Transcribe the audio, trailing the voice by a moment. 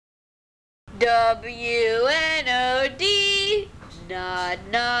WNOD. Nod,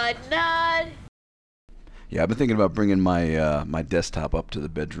 nod, nod. Yeah, I've been thinking about bringing my my desktop up to the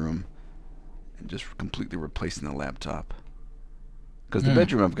bedroom and just completely replacing the laptop. Because the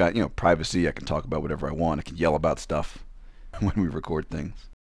bedroom, I've got, privacy. I can talk about whatever I want. I can yell about stuff when we record things.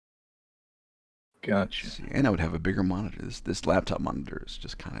 Gotcha. And I would have a bigger monitor. This laptop monitor is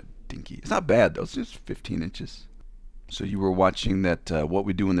just kind of dinky. It's not bad, though. It's just 15 inches. So you were watching that What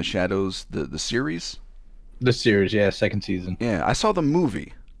We Do in the Shadows, the series? The series, yeah, second season. Yeah, I saw the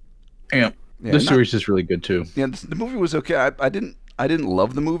movie. Yeah, the series is really good, too. Yeah, the movie was okay. I didn't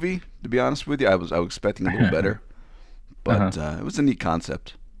love the movie, to be honest with you. I was expecting a little better. But it was a neat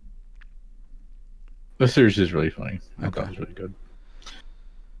concept. The series is really funny. I Okay. thought it was really good.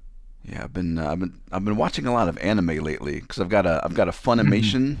 Yeah, I've been watching a lot of anime lately because I've got a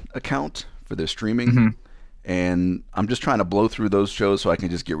Funimation account for their streaming, and I'm just trying to blow through those shows so I can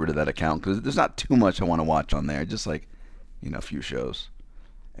just get rid of that account because there's not too much I want to watch on there. Just like, a few shows,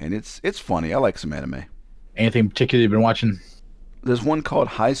 and it's funny. I like some anime. Anything particular you've been watching? There's one called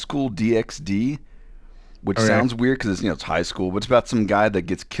High School DxD, which sounds weird because it's high school, but it's about some guy that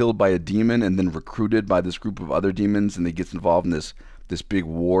gets killed by a demon and then recruited by this group of other demons, and he gets involved in this big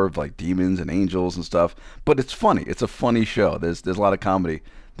war of like demons and angels and stuff. But it's funny. It's a funny show. There's a lot of comedy.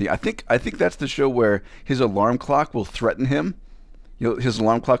 I think that's the show where his alarm clock will threaten him. His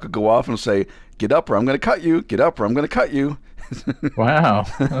alarm clock will go off and say, "Get up or I'm going to cut you. Get up or I'm going to cut you." Wow.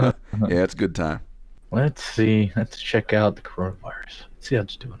 Yeah, it's a good time. Let's see. Let's check out the coronavirus. Let's see how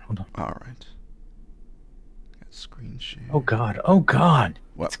it's doing. Hold on. All right. Screen share. Oh God.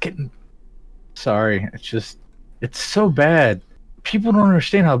 What? It's getting. Sorry. It's so bad. People don't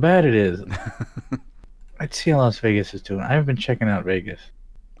understand how bad it is. Let's see how Las Vegas is doing. I haven't been checking out Vegas.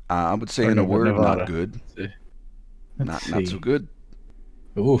 I would say in a word, not good. Not so good.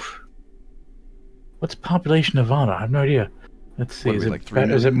 Oof. What's population Nevada? I have no idea. Let's see. What, Is like 3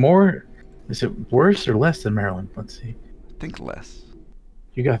 is it million? more? Is it worse or less than Maryland? Let's see. I think less.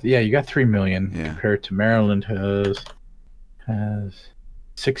 You got 3 million Yeah. compared to Maryland has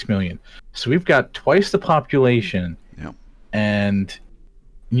 6 million. So we've got twice the population. Yeah. And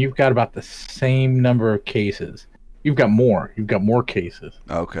you've got about the same number of cases. You've got more. You've got more cases.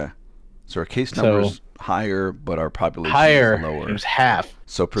 Okay. So our case number's higher, but our population Higher. is lower. It was half.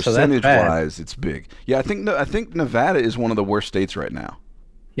 So that's percentage-wise, it's big. Yeah, I think Nevada is one of the worst states right now.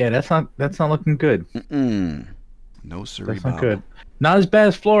 Yeah, that's not looking good. No sir. That's not good. Not as bad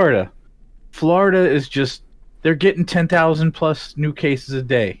as Florida. Florida is just they're getting 10,000 plus new cases a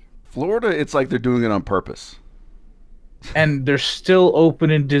day. Florida, it's like they're doing it on purpose. And they're still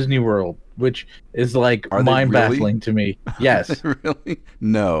open in Disney World, which is like Are they mind-baffling to me. Yes. Really?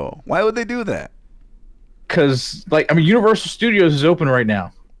 No. Why would they do that? Because, Universal Studios is open right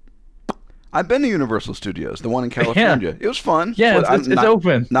now. I've been to Universal Studios, the one in California. It was fun. Yeah, but it's not,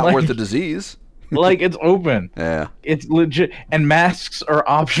 open. Not worth the disease. It's open. Yeah. It's legit. And masks are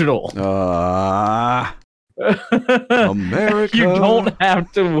optional. America. You don't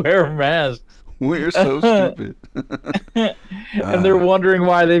have to wear masks. We're so stupid. And they're wondering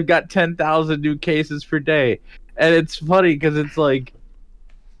why they've got 10,000 new cases per day. And it's funny because it's like,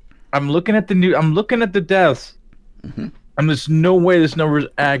 I'm looking at the deaths, and there's no way this number is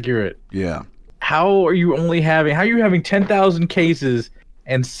accurate. Yeah. How are you having 10,000 cases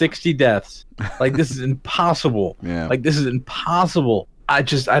and 60 deaths? Like, this is impossible. Yeah. Like, this is impossible. I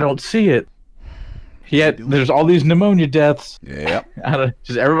don't see it. Yet there's all these pneumonia deaths. Yeah.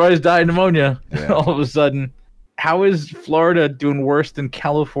 Just everybody's died of pneumonia. Yeah. All of a sudden. How is Florida doing worse than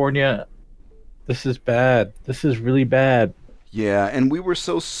California? This is bad. This is really bad. Yeah, and we were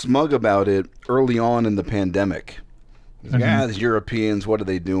so smug about it early on in the pandemic. These Europeans, what are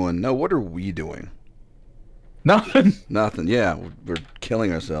they doing? No, what are we doing? Nothing. Nothing. Yeah, we're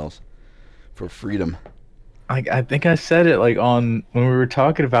killing ourselves for freedom. I think I said it when we were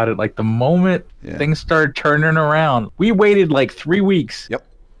talking about it. The moment things started turning around, we waited 3 weeks. Yep.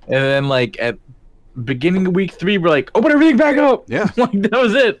 And then at beginning of week 3, we're like, open everything back up. Yeah. That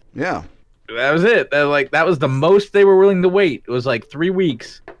was it. Yeah. That was it. That was the most they were willing to wait. It was 3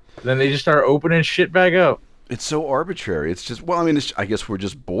 weeks. Then they just started opening shit back up. It's so arbitrary. It's just, I guess we're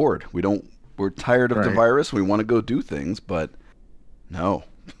just bored. We're tired of the virus. We want to go do things, but no.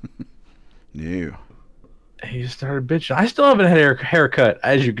 No. He just started bitching. I still haven't had a haircut,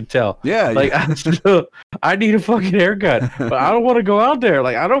 as you can tell. Yeah. I need a fucking haircut, but I don't want to go out there.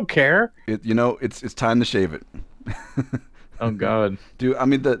 I don't care. It's time to shave it. Oh God. Dude,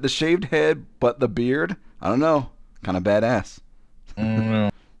 the shaved head, but the beard, I don't know. Kind of badass. I don't know.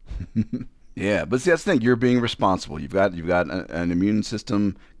 Yeah, but see, that's the thing. You're being responsible. You've got an immune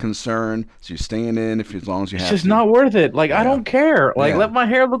system concern, so you're staying in as long as you It's have just to. not worth it. Like, I Yeah. don't care. Like, Yeah. let my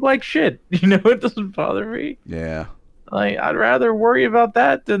hair look like shit. You know, it doesn't bother me. Yeah. Like, I'd rather worry about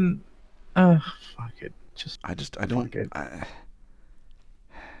that than, fuck it. I Fuck don't. it.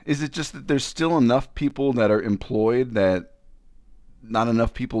 Is it just that there's still enough people that are employed that not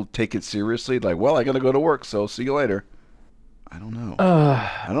enough people take it seriously? Like, well, I got to go to work, so see you later. I don't know.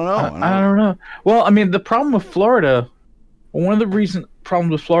 I don't know. I don't know. Well, I mean, the problem with Florida, one of the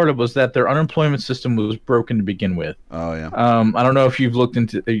problems with Florida was that their unemployment system was broken to begin with. Oh yeah. I don't know if you've looked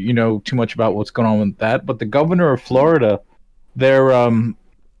into, too much about what's going on with that, but the governor of Florida, the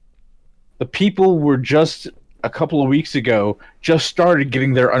people were just a couple of weeks ago just started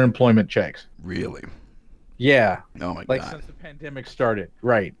getting their unemployment checks. Really? Yeah. Oh my Like god. since the pandemic started,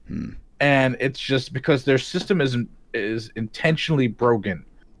 right? Hmm. And it's just because their system is intentionally broken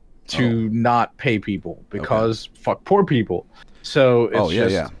to not pay people because fuck poor people. So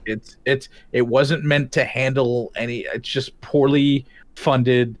it wasn't meant to handle any. It's just poorly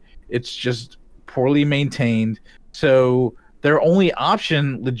funded. It's just poorly maintained. So their only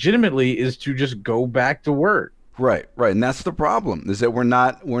option, legitimately, is to just go back to work. Right, and that's the problem is that we're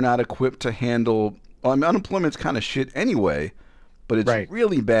not equipped to handle. Well, I mean, unemployment's kind of shit anyway, but it's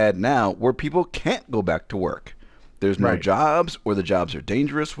really bad now where people can't go back to work. There's no jobs, or the jobs are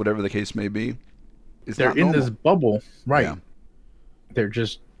dangerous, whatever the case may be. They're in this bubble, right? Yeah. They're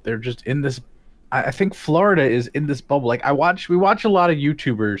just in this. I think Florida is in this bubble. Like we watch a lot of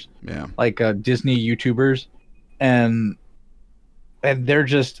YouTubers, like Disney YouTubers, and they're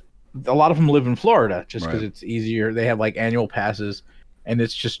just, a lot of them live in Florida just because it's easier. They have like annual passes, and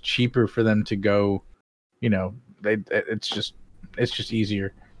it's just cheaper for them to go. It's just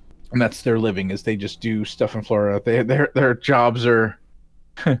easier, and that's their living, is they just do stuff in Florida. Their jobs are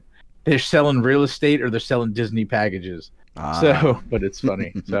they're selling real estate or they're selling Disney packages. But it's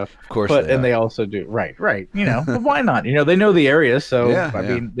funny. So of course, they also do right. But why not? They know the area, so I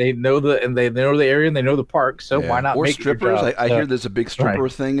mean, they know the area and they know the park. So why not? Or make strippers? It your job? I hear there's a big stripper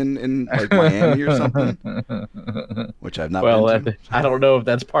thing in like Miami or something, which I've not been to. I don't know if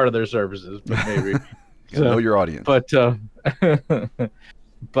that's part of their services, but maybe. Know your audience. But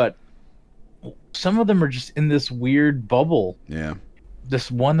some of them are just in this weird bubble. Yeah. This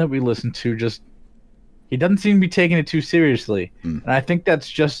one that we listened to, he doesn't seem to be taking it too seriously. And I think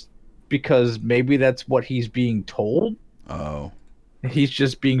that's just because maybe that's what he's being told. Oh. He's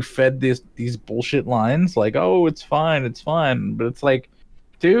just being fed these bullshit lines like, oh, it's fine. But it's like,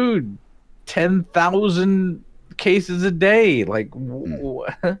 dude, 10,000 cases a day. Like,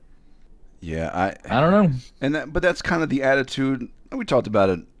 what? Yeah, I don't know. But that's kind of the attitude. We talked about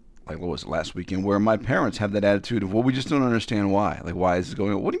it, like, what was it, last weekend, where my parents have that attitude of, well, we just don't understand why. Like, why is this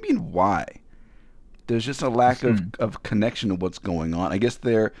going on? What do you mean, why? There's just a lack of connection of what's going on. I guess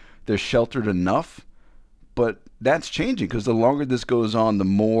they're sheltered enough, but that's changing because the longer this goes on, the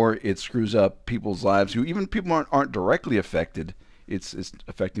more it screws up people's lives. Who even people aren't directly affected, it's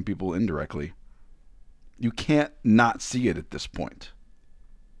affecting people indirectly. You can't not see it at this point.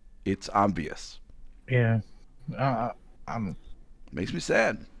 It's obvious. Yeah, makes me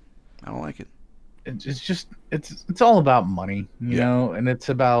sad. I don't like it. It's just it's all about money, you know, and it's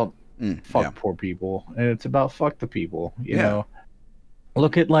about fuck poor people, and it's about fuck the people, you know.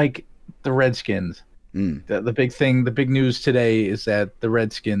 Look at like the Redskins. The big thing, the big news today is that the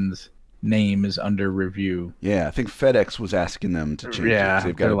Redskins name is under review. Yeah, I think FedEx was asking them to change it.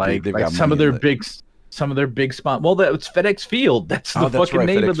 They've got they've got some of their big spot. Well, that's FedEx Field. That's the fucking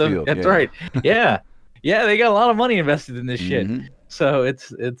name of the. Field. That's right. Yeah, they got a lot of money invested in this shit. So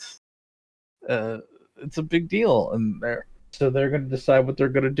it's a big deal, and they're going to decide what they're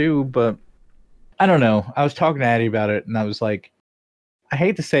going to do. But I don't know. I was talking to Addie about it, and I was like, I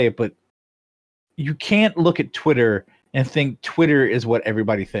hate to say it, but you can't look at Twitter and think Twitter is what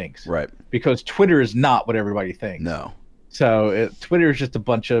everybody thinks. Right. Because Twitter is not what everybody thinks. No. So Twitter is just a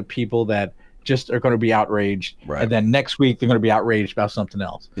bunch of people that just are going to be outraged. Right. And then next week they're going to be outraged about something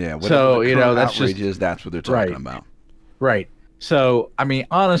else. Yeah. So, that's outrage is, that's what they're talking about. Right. So, I mean,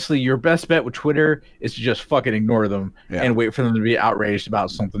 honestly, your best bet with Twitter is to just fucking ignore them and wait for them to be outraged about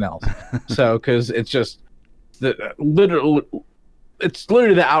something else. So, because it's just it's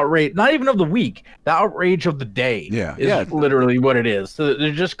literally the outrage, not even of the week, the outrage of the day. Is literally what it is. So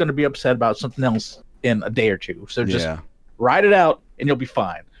they're just going to be upset about something else in a day or two. So just ride it out and you'll be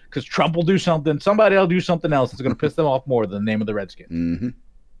fine. Because Trump will do something, somebody will do something else that's going to piss them off more than the name of the Redskins.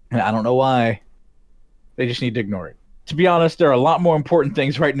 And I don't know why. They just need to ignore it. To be honest, there are a lot more important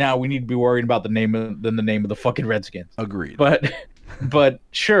things right now we need to be worrying about than the name of the fucking Redskins. Agreed. But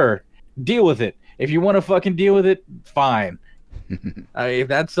sure, deal with it. If you want to fucking deal with it, fine. If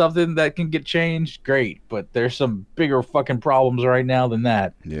that's something that can get changed, great. But there's some bigger fucking problems right now than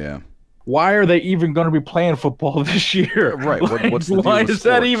that. Yeah. Why are they even going to be playing football this year? Right. Like, What's the deal why with is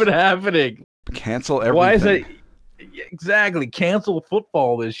that sports? even happening? Cancel everything. Why is that exactly cancel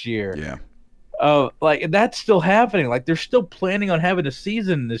football this year? Yeah. Like that's still happening. Like they're still planning on having a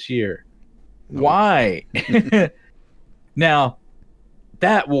season this year. No. Why? Now,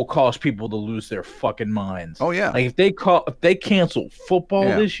 that will cause people to lose their fucking minds. Oh yeah. Like if they cancel football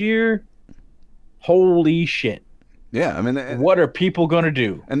Yeah. this year, holy shit. Yeah. I mean, What are people gonna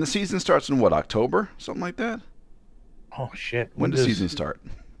do? and the season starts in what, October, something like that? Oh shit. When does season start?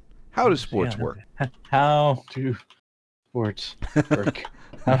 How does sports work? How do sports work?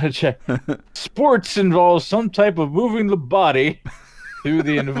 How to check? Sports involves some type of moving the body through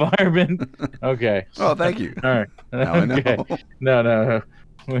the environment. Okay. Oh, thank you. All right. Now I know. Okay. No.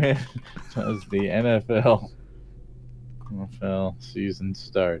 When does the NFL season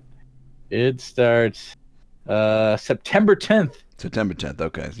start? It starts September 10th. September 10th.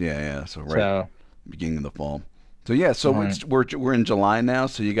 Okay. Yeah. So right, So beginning of the fall. So yeah. So Right. we're in July now.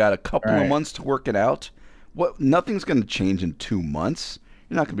 So you got a couple of Right. months to work it out. Nothing's going to change in 2 months.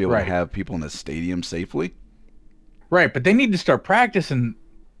 You're not going to be able Right. to have people in the stadium safely. right, but they need to start practicing.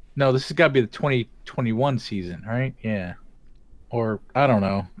 No, this has got to be the 2021 season, right? Yeah. Or I don't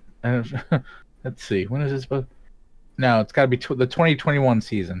know. Let's see. When is this supposed? No, it's got to be the 2021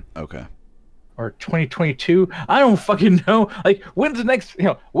 season Okay. or 2022. I don't fucking know. Like when does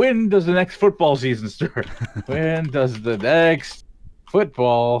the next football season start? When does the next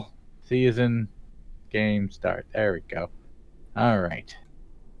football season game start? There we go. All right.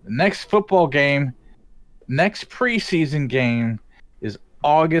 The next football game, next preseason game is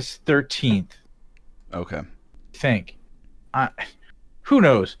August 13th. Okay. I think. Who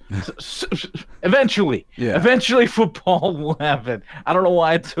knows? Eventually. Yeah. Eventually football will happen. I don't know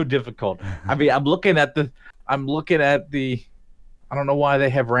why it's so difficult. I mean, I'm looking at the I don't know why they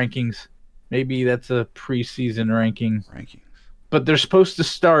have rankings. Maybe that's a preseason ranking. Rankings. But they're supposed to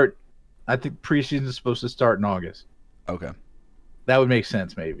start, I think preseason is supposed to start in August. Okay. That would make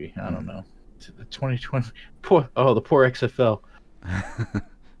sense, maybe. I don't know. The 2020 the poor XFL.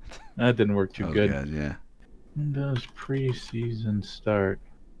 That didn't work too Oh, good. God, yeah. When does preseason start?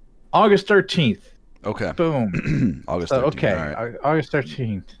 August 13th. Okay. Boom. August 13th. So, okay, All right. August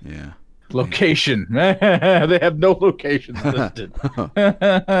 13th. Yeah. Location. They have no locations listed.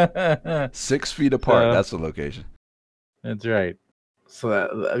 6 feet apart. So- That's the location. That's right. So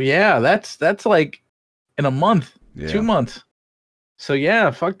that's like in a month, Yeah. 2 months. So yeah,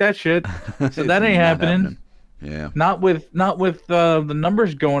 fuck that shit. So It's that ain't not happening. Yeah. Not with the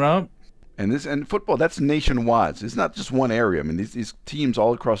numbers going up. And football, that's nationwide. It's not just one area. I mean, these teams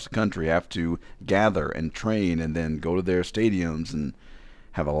all across the country have to gather and train and then go to their stadiums and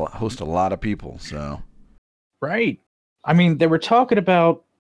host a lot of people. So Right. I mean, they were talking about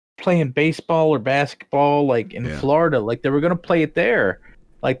playing baseball or basketball like in Yeah. Florida. Like they were going to play it there.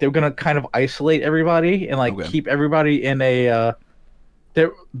 Like they were going to kind of isolate everybody and like Okay. keep everybody in a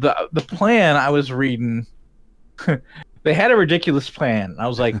the plan I was reading they had a ridiculous plan. I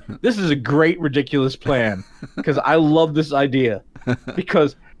was like, this is a great ridiculous plan because I love this idea.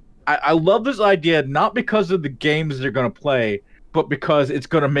 Because I love this idea not because of the games they're going to play, but because it's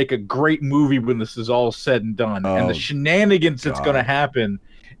going to make a great movie when this is all said and done. And the Oh, shenanigans that's going to God. happen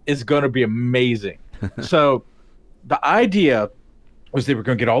is going to be amazing. So the idea was they were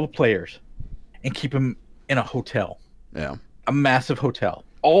going to get all the players and keep them in a hotel, yeah. a massive hotel.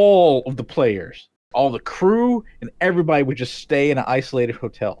 All of the players, all the crew, and everybody would just stay in an isolated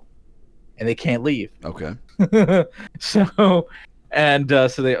hotel, and they can't leave. Okay. So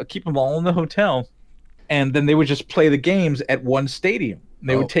they keep them all in the hotel, and then they would just play the games at one stadium.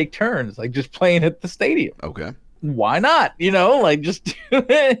 They Oh. would take turns, like just playing at the stadium. Okay. Why not? Like just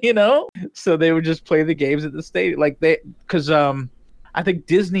So they would just play the games at the stadium, like because I think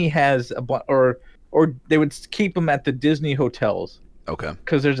Disney has or they would keep them at the Disney hotels. Okay.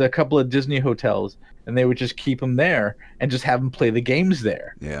 Because there's a couple of Disney hotels, and they would just keep them there and just have them play the games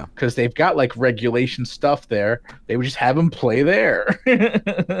there. Yeah. Because they've got like regulation stuff there. They would just have them play there.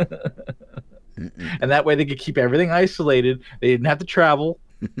 Mm-mm. And that way they could keep everything isolated. They didn't have to travel.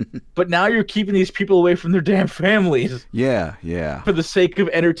 But now you're keeping these people away from their damn families Yeah. Yeah. for the sake of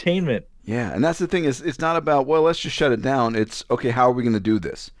entertainment. Yeah. And that's the thing is, it's not about, well, let's just shut it down. It's, okay, how are we going to do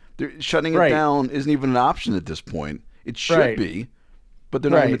this? Shutting it Right. down isn't even an option at this point. It should Right. be, but they're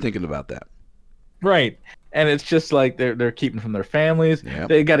not even Right. thinking about that. Right. And it's just like they're keeping from their families. Yep.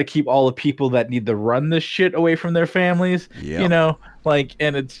 They got to keep all the people that need to run this shit away from their families. Yep.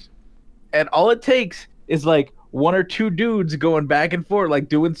 And and all it takes is like one or two dudes going back and forth, like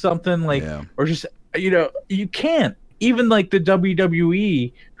doing something like, Yeah. or just, you can't. Even like the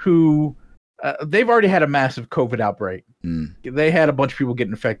WWE, who they've already had a massive COVID outbreak. They had a bunch of people get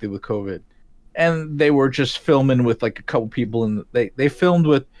infected with COVID, and they were just filming with like a couple people, and they filmed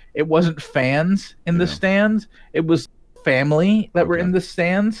with, it wasn't fans in the stands, it was family that were in the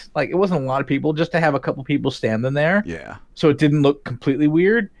stands. Like, it wasn't a lot of people, just to have a couple people standing there. Yeah. So it didn't look completely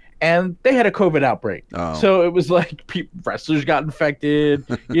weird. And they had a COVID outbreak. Oh. So it was like wrestlers got infected.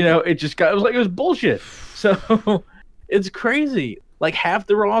 It was bullshit. So it's crazy. Like, half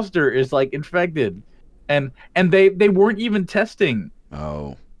the roster is like infected. And they weren't even testing.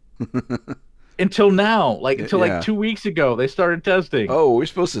 Oh. Until now. Like 2 weeks ago, they started testing. Oh, we're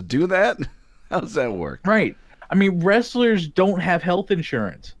supposed to do that? How does that work? Right. I mean, wrestlers don't have health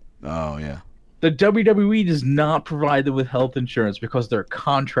insurance. Oh, yeah. The WWE does not provide them with health insurance because they're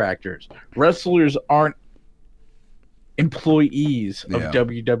contractors. Wrestlers aren't employees of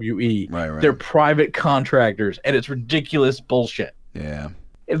WWE. Right. They're private contractors, and it's ridiculous bullshit. Yeah.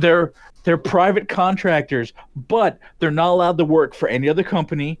 They're private contractors, but they're not allowed to work for any other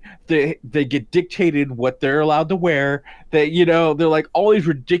company. They get dictated what they're allowed to wear. They're like all these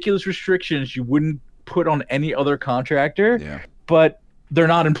ridiculous restrictions you wouldn't put on any other contractor. Yeah. But they're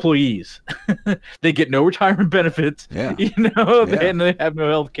not employees. They get no retirement benefits. Yeah. And they have no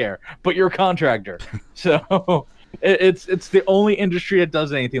health care. But you're a contractor. So it's the only industry that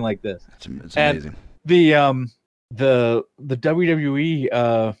does anything like this. It's amazing. And the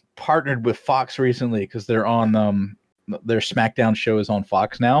WWE partnered with Fox recently because they're on their SmackDown show is on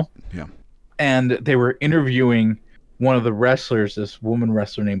Fox now. Yeah. And they were interviewing one of the wrestlers, this woman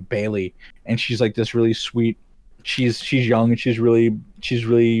wrestler named Bailey, and she's like this really sweet. She's young and she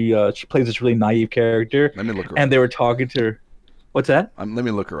plays this really naive character. Let me look her up. And they were talking to her. What's that? Let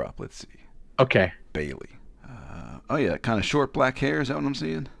me look her up. Let's see. Okay. Bailey. Oh yeah, kind of short black hair. Is that what I'm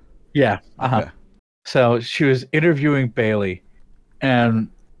seeing? Yeah. Okay. So she was interviewing Bailey, and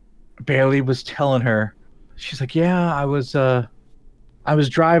Bailey was telling her, she's like, "Yeah, I was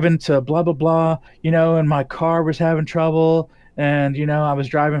driving to blah blah blah, and my car was having trouble." And, I was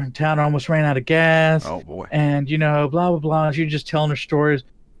driving from town, I almost ran out of gas. Oh, boy. And, blah, blah, blah. And she's just telling her stories.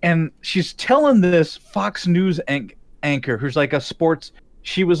 And she's telling this Fox News anchor who's like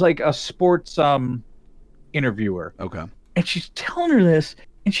she was like a sports interviewer. Okay. And she's telling her this,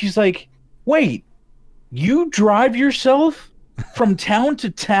 and she's like, wait, you drive yourself from town to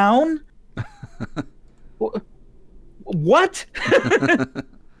town? What?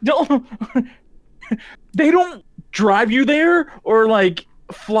 They don't drive you there or like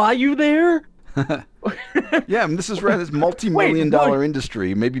fly you there. Yeah, I mean, this is right. This multi-million-dollar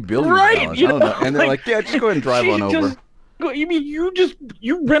industry, maybe billions of dollars. I don't know. And they're like, yeah, just go ahead and drive on over. You mean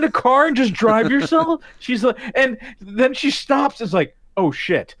you rent a car and just drive yourself? She's like, and then she stops. It's like, oh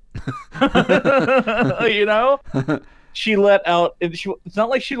shit. She let out. It's not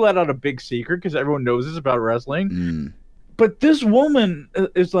like she let out a big secret because everyone knows this about wrestling. But this woman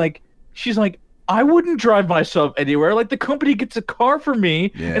is like, she's like, I wouldn't drive myself anywhere. Like, the company gets a car for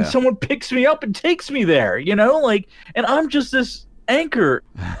me and someone picks me up and takes me there, and I'm just this anchor.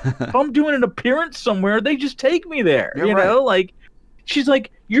 If I'm doing an appearance somewhere, they just take me there, like, she's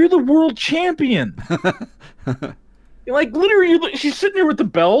like, you're the world champion. Like, literally, she's sitting here with the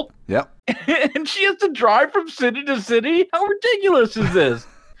belt. Yep. And she has to drive from city to city. How ridiculous is this?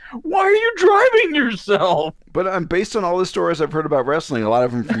 Why are you driving yourself? But based on all the stories I've heard about wrestling, a lot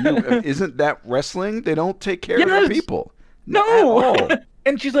of them from you, isn't that wrestling? They don't take care of their people. No.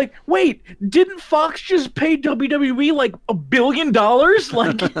 And she's like, wait, didn't Fox just pay WWE like $1 billion?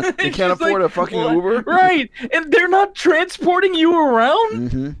 Like, they can't afford a fucking Uber? Right. And they're not transporting you around?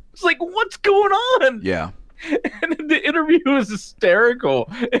 Mm-hmm. It's like, what's going on? Yeah. And the interview was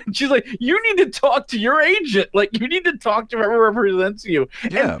hysterical. And she's like, you need to talk to your agent. Like, you need to talk to whoever represents you.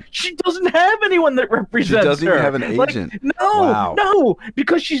 Yeah. And she doesn't have anyone that represents her. She doesn't even have an agent. Like, no,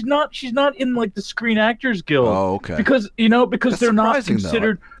 because she's not in like the Screen Actors Guild. Oh, okay. Because That's they're not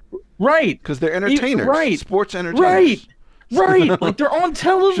considered right. Because they're entertainers. Right. Sports entertainers. Right. Like, they're on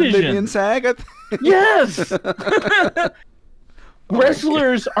television. Should they be in SAG? Yes.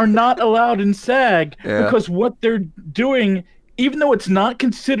 Wrestlers are not allowed in SAG because what they're doing, even though it's not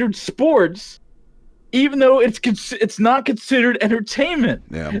considered sports, even though it's not considered entertainment,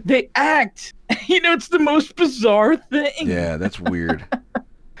 they act. It's the most bizarre thing. Yeah, that's weird.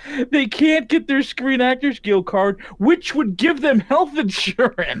 They can't get their Screen Actors Guild card, which would give them health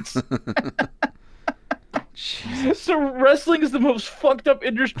insurance. Jesus. So wrestling is the most fucked up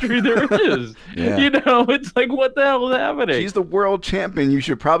industry there is. Yeah. You know, it's like, what the hell is happening? She's the world champion. You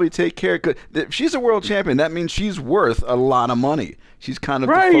should probably take care. Cause if she's a world champion, that means she's worth a lot of money. She's kind of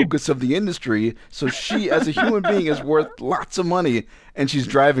Right. the focus of the industry. So she, as a human being, is worth lots of money, and she's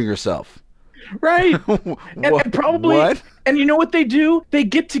driving herself. Right. And probably, What? and you know what they do? They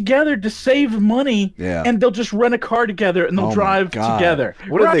get together to save money, Yeah. and they'll just rent a car together and they'll Oh my drive God. together.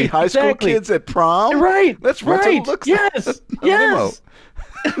 What are they, high school exactly. kids at prom? Right. Let's rent right. a looks Yes. a limo. Yes.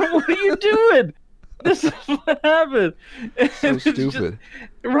 What are you doing? This is what happened. So It's just- stupid.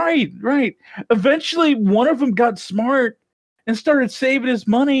 right. Eventually, one of them got smart and started saving his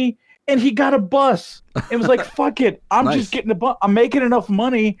money, and he got a bus. It was like, fuck it. I'm Nice. just getting a bus. I'm making enough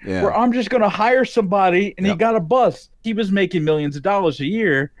money Yeah. where I'm just going to hire somebody, and he Yep. got a bus. He was making millions of dollars a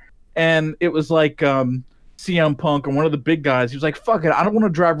year, and it was like CM Punk and one of the big guys. He was like, fuck it. I don't want to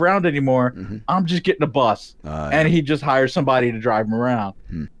drive around anymore. Mhm. I'm just getting a bus. Yeah. And he just hires somebody to drive him around.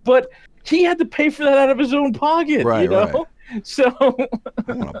 Hmm. But he had to pay for that out of his own pocket, Right, you know? So,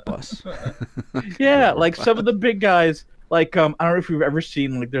 I want a bus. yeah, like some of the big guys, like, I don't know if you've ever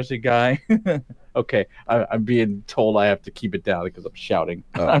seen, like, there's a guy. Okay, I'm being told I have to keep it down because I'm shouting.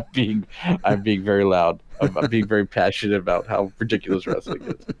 Oh. I'm being very loud. I'm being very passionate about how ridiculous wrestling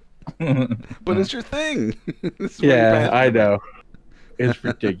is. But it's your thing. This is what you're Yeah, passionate I about. know. It's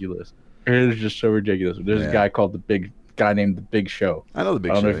ridiculous. It is just so ridiculous. There's Yeah. a guy called the Big guy named the Big Show. I know the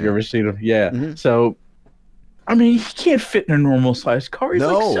big I don't show. know if you've ever seen him. Yeah. Mhm. So, I mean, he can't fit in a normal sized car. He's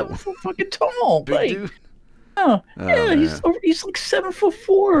No. like 7 foot fucking tall. Big Like, dude. yeah, Oh, yeah, he's like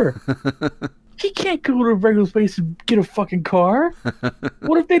 7'4". He can't go to a regular place and get a fucking car.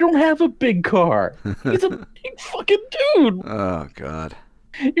 What if they don't have a big car? He's a big fucking dude. Oh God.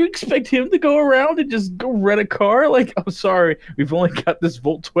 You expect him to go around and just go rent a car? Like, I'm sorry, we've only got this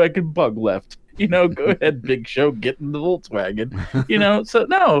Volkswagen Bug left. You know, go ahead, Big Show, get in the Volkswagen. You know, so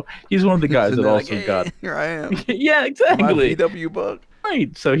no, he's one of the guys So that they're also like, got. "Hey, here I am. Yeah, My exactly. VW bug.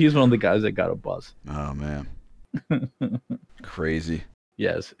 Right. So he's one of the guys that got a bus. Oh man. Crazy.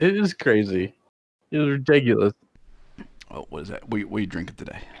 Yes, it is crazy. It was ridiculous. Oh, what is that? What are you drinking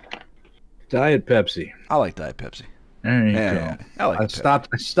today? Diet Pepsi. I like Diet Pepsi. There you Yeah, go. yeah. I like I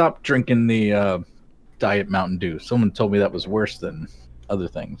Pepsi. stopped drinking the Diet Mountain Dew. Someone told me that was worse than other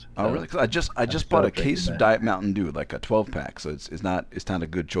things. Oh So, really? 'Cause I just bought a started case drinking of that. Diet Mountain Dew, like a 12-pack. So it's not a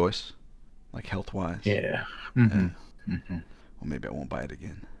good choice, like health wise. Yeah. Mm-hmm. Well, maybe I won't buy it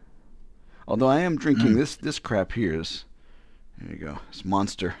again. Although I am drinking this crap here. There you go. It's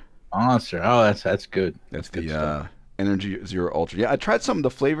Monster. Monster. Oh, that's good. That's good the stuff. Energy Zero Ultra. Yeah, I tried some of the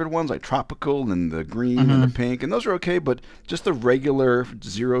flavored ones like tropical and the green and the pink, and those are okay. But just the regular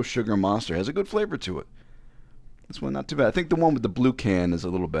zero sugar Monster has a good flavor to it. This one not too bad. I think the one with the blue can is a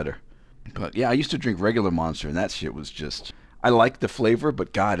little better. But yeah, I used to drink regular Monster, and that shit was just. I like the flavor,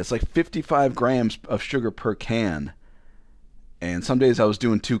 but God, it's like 55 grams of sugar per can. And some days I was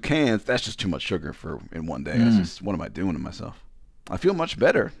doing 2 cans. That's just too much sugar in one day. It's just, what am I doing to myself? I feel much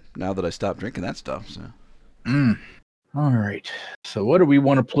better now that I stopped drinking that stuff. So. All right. So what do we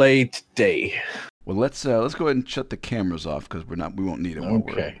want to play today? Well, let's go ahead and shut the cameras off because we won't need them while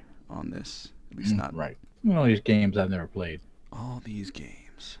Okay. we're on this. At least not Right. All these games I've never played. all these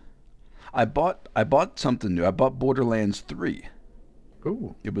games. I bought something new. I bought Borderlands 3.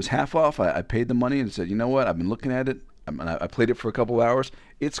 Ooh. It was half off. I paid the money and said, you know what? I've been looking at it. I played it for a couple hours.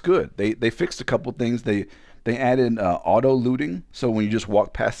 It's good. They fixed a couple things. They added auto looting, so when you just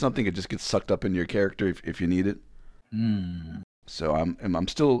walk past something, it just gets sucked up into your character if you need it. So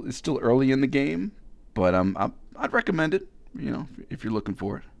it's still early in the game, but I'd recommend it. You know, if you're looking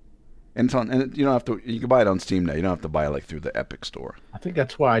for it. And you don't have to. You can buy it on Steam now. You don't have to buy it like through the Epic Store. I think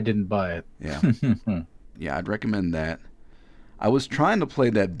that's why I didn't buy it. Yeah, yeah, I'd recommend that. I was trying to play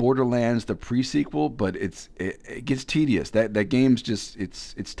that Borderlands the pre-sequel, but it gets tedious. That game's just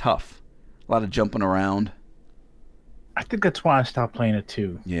it's tough. A lot of jumping around. I think that's why I stopped playing it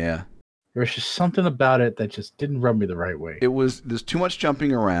too. Yeah. There's just something about it that just didn't rub me the right way. There's too much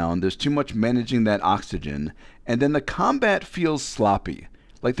jumping around, there's too much managing that oxygen, and then the combat feels sloppy.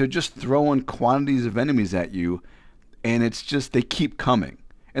 Like they're just throwing quantities of enemies at you, and it's just they keep coming.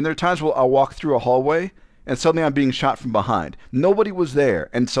 And there are times where I'll walk through a hallway, and suddenly I'm being shot from behind. Nobody was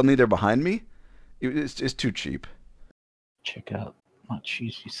there, and suddenly they're behind me. It's too cheap. Check out my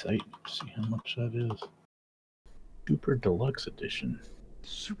cheesy site. See how much that is. Super Deluxe Edition.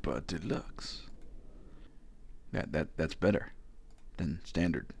 Super Deluxe. That's better than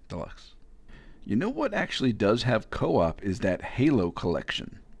Standard Deluxe. You know what actually does have co-op is that Halo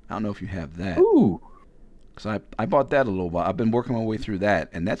collection. I don't know if you have that. Ooh. Because I bought that a little while. I've been working my way through that,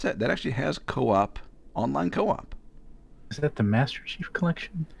 and that actually has co-op online co-op. Is that the Master Chief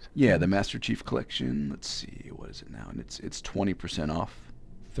Collection? Yeah, the Master Chief Collection. Let's see, what is it now? And it's 20% off,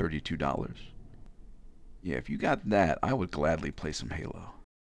 $32. Yeah, if you got that, I would gladly play some Halo.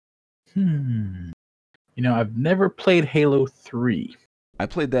 I've never played Halo 3. I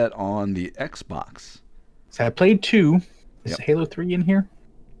played that on the Xbox. So I played 2. Is Yep. Halo 3 in here?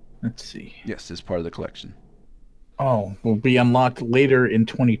 Let's see. Yes, it's part of the collection. Oh, will be unlocked later in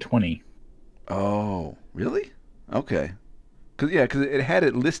 2020. Oh, really? Okay. Because it had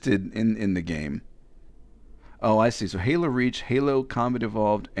it listed in the game. Oh, I see. So Halo Reach, Halo Combat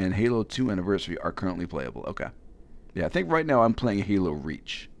Evolved, and Halo 2 Anniversary are currently playable. Okay. Yeah, I think right now I'm playing Halo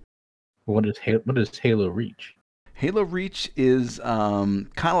Reach. What is Halo Reach? Halo Reach is kind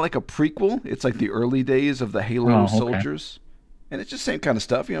of like a prequel. It's like the early days of the Halo soldiers. And it's just same kind of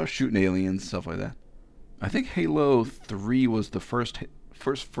stuff, shooting aliens, stuff like that. I think Halo 3 was the first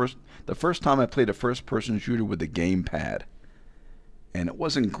time I played a first-person shooter with the gamepad. And it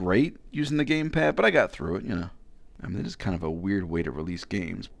wasn't great using the gamepad, but I got through it, I mean, it is kind of a weird way to release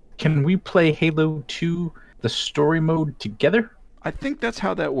games. Can we play Halo 2, the story mode, together? I think that's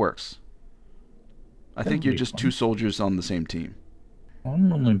how that works. I think you're just two soldiers on the same team. I'm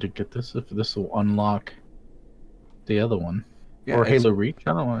willing to get this if this will unlock the other one. Yeah, or Halo Reach.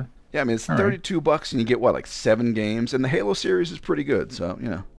 I don't know. Yeah, I mean, it's $32 and you get, like 7 games? And the Halo series is pretty good, so,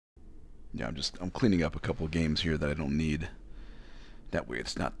 Yeah, I'm cleaning up a couple of games here that I don't need. That way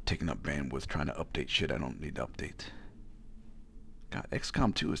it's not taking up bandwidth trying to update shit I don't need to update. God,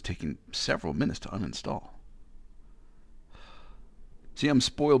 XCOM 2 is taking several minutes to uninstall. See, I'm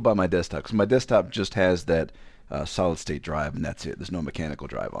spoiled by my desktop, because my desktop just has that solid-state drive, and that's it. There's no mechanical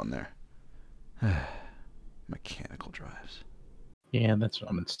drive on there. Mechanical drives. Yeah, that's what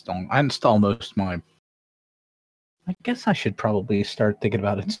I'm installing. I install most of mine. I guess I should probably start thinking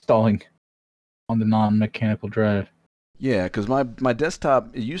about installing on the non-mechanical drive. Yeah, because my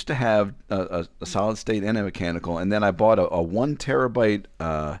desktop, it used to have a solid state and a mechanical, and then I bought a 1 terabyte,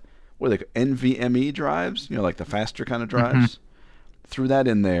 what are they, NVMe drives, like the faster kind of drives. Threw that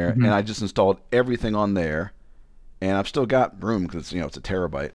in there, and I just installed everything on there, and I've still got room because it's a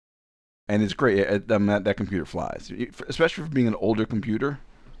terabyte, and it's great. That computer flies, especially for being an older computer.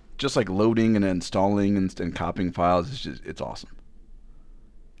 Just like loading and installing and copying files, it's awesome.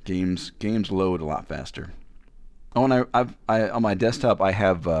 Games load a lot faster. Oh, and I on my desktop I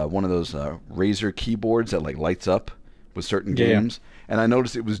have one of those Razer keyboards that like lights up with certain games, and I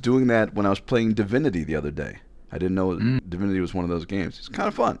noticed it was doing that when I was playing Divinity the other day. I didn't know Divinity was one of those games. It's kind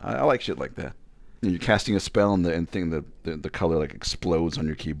of fun. I like shit like that. You're casting a spell and the color like explodes on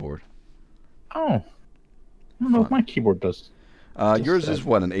your keyboard. Oh, I don't know if my keyboard does. Yours is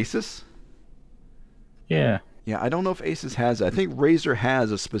what, an Asus? Yeah. Yeah, I don't know if Asus has it. I think Razer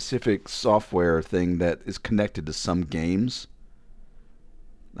has a specific software thing that is connected to some games.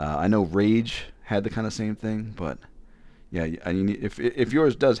 I know Rage had the kind of same thing, but yeah, if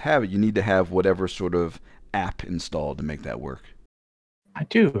yours does have it, you need to have whatever sort of app installed to make that work. I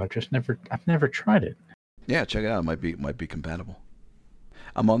do. I've never tried it. Yeah, check it out. It might be compatible.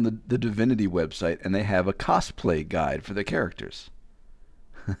 I'm on the Divinity website, and they have a cosplay guide for the characters.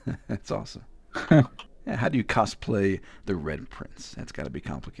 That's awesome. Yeah, how do you cosplay the Red Prince? That's got to be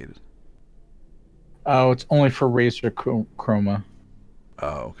complicated. Oh, it's only for Razer Chroma.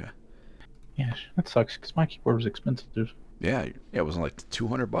 Oh, okay. Yeah, that sucks because my keyboard was expensive. Yeah, it was like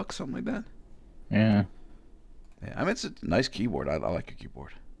 $200, something like that. Yeah. Yeah, I mean, it's a nice keyboard. I like your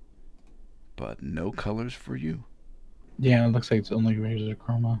keyboard. But no colors for you. Yeah, it looks like it's only Razer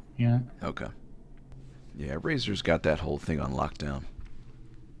Chroma. Yeah. Okay. Yeah, Razer's got that whole thing on lockdown.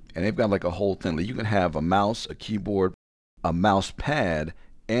 And they've got like a whole thing. Like you can have a mouse, a keyboard, a mouse pad,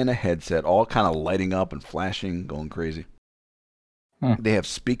 and a headset all kind of lighting up and flashing, going crazy. They have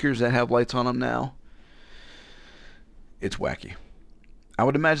speakers that have lights on them now. It's wacky. I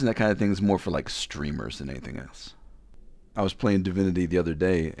would imagine that kind of thing is more for like streamers than anything else. I was playing Divinity the other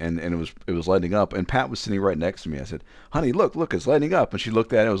day, and it was lighting up, and Pat was sitting right next to me. I said, "Honey, look, it's lighting up." And she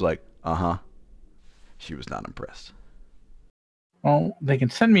looked at it and was like, "Uh-huh." She was not impressed. Well, they can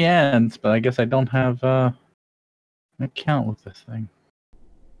send me ads, but I guess I don't have an account with this thing.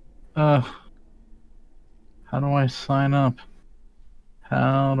 How do I sign up?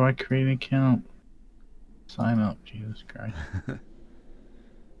 How do I create an account? Sign up, Jesus Christ.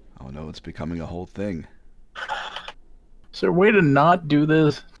 Oh no, it's becoming a whole thing. Is there a way to not do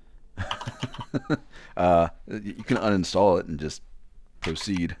this? You can uninstall it and just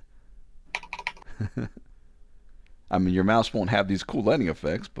proceed. I mean, your mouse won't have these cool lighting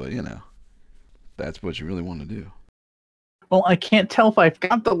effects, but that's what you really want to do. Well, I can't tell if I've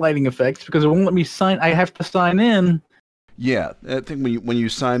got the lighting effects because it won't let me sign. I have to sign in. Yeah, I think when you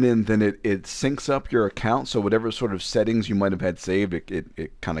sign in, then it syncs up your account. So whatever sort of settings you might have had saved,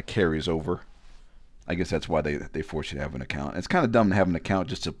 it kind of carries over. I guess that's why they force you to have an account. It's kind of dumb to have an account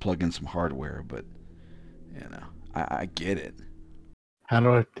just to plug in some hardware, but I get it. How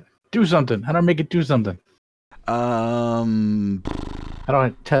do I do something? How do I make it do something? Um, How do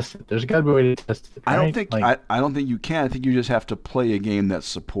I test it? There's got to be a way to test it. Right? I don't think you can. I think you just have to play a game that's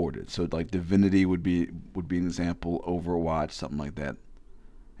supported. So like Divinity would be an example, Overwatch, something like that.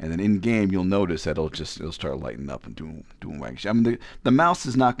 And then in game, you'll notice that it'll start lighting up and doing wacky shit. I mean, the mouse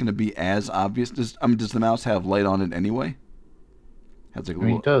is not going to be as obvious. Does the mouse have light on it anyway? Has like a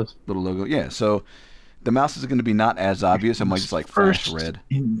little logo. Yeah. So the mouse is going to be not as obvious. It might just like flash red.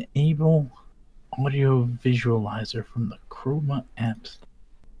 Enable audio visualizer from the Chroma apps.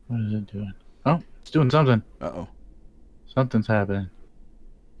 What is it doing? Oh, it's doing something. Uh-oh. Something's happening.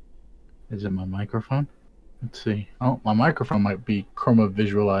 Is it my microphone? Let's see. Oh, my microphone might be Chroma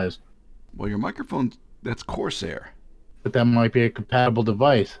visualized. Well, your microphone, that's Corsair. But that might be a compatible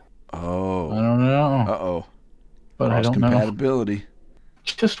device. Oh. I don't know. Uh-oh. But I don't know. Compatibility.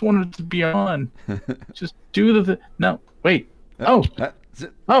 Just wanted to be on. Just do the... No, wait. That's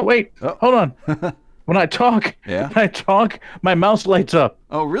it. Oh, wait. Oh. Hold on. When I talk, my mouse lights up.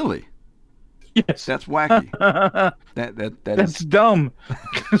 Oh, really? Yes. That's wacky. That's dumb.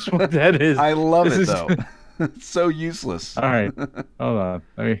 That's what that is. I love it though. It's so useless. All right. Hold on.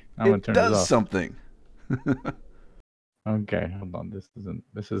 I'm gonna turn this off. It does something. Okay, hold on.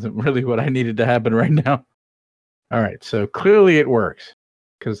 This isn't really what I needed to happen right now. All right. So clearly it works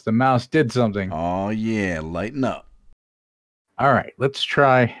because the mouse did something. Oh yeah, lighten up. All right. Let's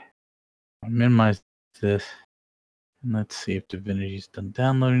try. I'll minimize this. And let's see if Divinity's done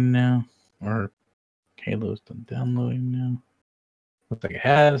downloading now. Or Halo's done downloading now. Looks like it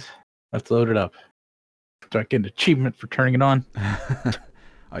has. Let's load it up. Do I get an achievement for turning it on?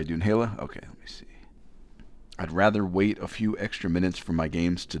 Are you doing Halo? Okay, let me see. I'd rather wait a few extra minutes for my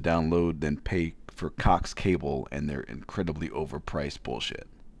games to download than pay for Cox Cable and their incredibly overpriced bullshit.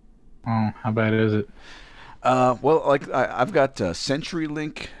 Oh, how bad is it? Well, like I've got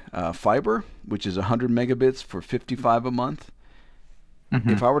CenturyLink fiber, which is 100 megabits for $55 a month. Mm-hmm.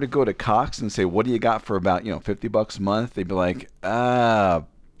 If I were to go to Cox and say, "What do you got for about $50 a month?" They'd be like, 10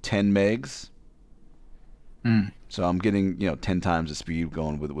 megs. Mm. So I'm getting 10 times the speed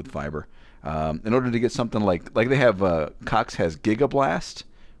going with fiber. In order to get something like they have, Cox has GigaBlast,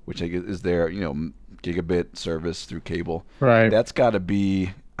 which I guess is their gigabit service through cable. Right. That's got to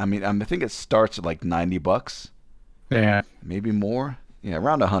be. I think it starts at like $90. Yeah. Maybe more. Yeah,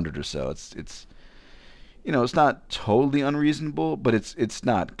 around 100 or so. It's it's not totally unreasonable, but it's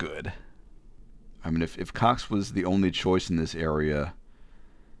not good. I mean, if Cox was the only choice in this area,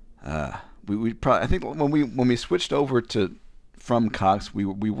 we probably, I think when we switched over from Cox, we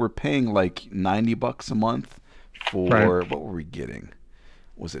were paying like $90 a month for what were we getting?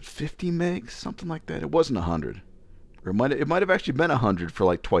 Was it 50 megs, something like that? It wasn't 100, or it might have actually been 100 for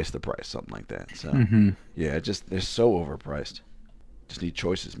like twice the price, something like that. So yeah, they're so overpriced. Just need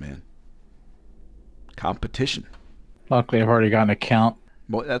choices, man. Competition. Luckily, I've already got an account.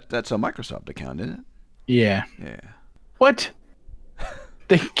 Well, that's a Microsoft account, isn't it? Yeah. Yeah. What?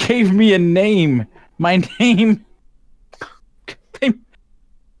 They gave me a name. My name.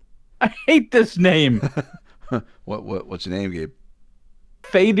 I hate this name. What's your name, Gabe?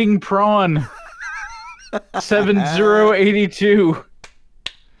 Fading Prawn. 7082.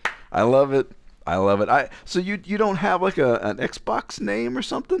 I love it. So you don't have like an Xbox name or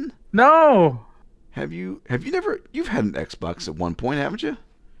something? No. You've had an Xbox at one point, haven't you?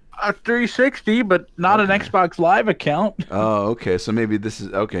 A 360, but not an Xbox Live account. Oh, okay. So maybe this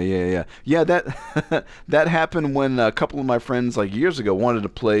is okay. Yeah. That that happened when a couple of my friends like years ago wanted to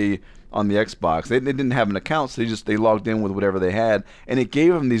play on the Xbox. They didn't have an account, so they logged in with whatever they had, and it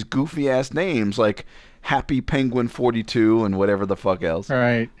gave them these goofy ass names like Happy Penguin 42 and whatever the fuck else.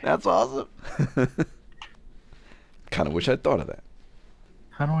 Right. That's awesome. Kind of wish I'd thought of that.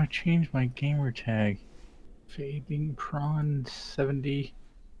 How do I change my gamer tag? Fading Prawn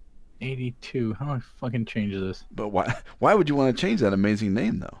 7082. How do I fucking change this? But why would you want to change that amazing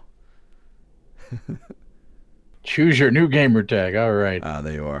name though? Choose your new gamer tag. All right.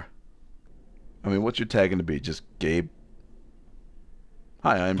 There you are. I mean, what's your tag going to be? Just Gabe?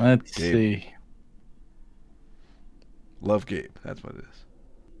 Hi, I'm Let's Gabe. see. Love Gabe. That's what it is.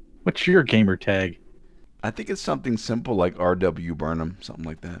 What's your gamer tag? I think it's something simple like R.W. Burnham, something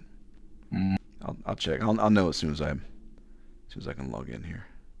like that. Mm. I'll check. I'll know as soon as I can log in here.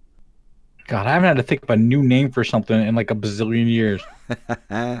 God, I haven't had to think of a new name for something in like a bazillion years.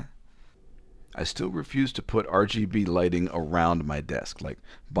 I still refuse to put RGB lighting around my desk, like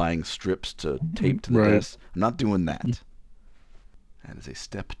buying strips to tape to the Right. desk. I'm not doing that. That is a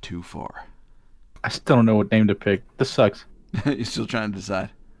step too far. I still don't know what name to pick. This sucks. You still trying to decide?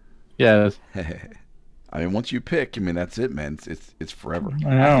 Yeah, I mean, once you pick, I mean, that's it, man. It's forever. I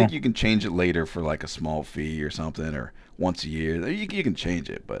I know. think you can change it later for like a small fee or something, or once a year. You can change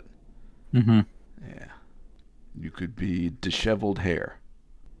it, but Mm-hmm. yeah, you could be disheveled hair.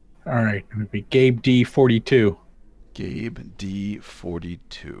 All right, it would be Gabe D42. Gabe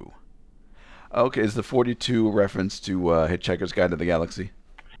D42. Okay, is the 42 a reference to Hitchhiker's Guide to the Galaxy?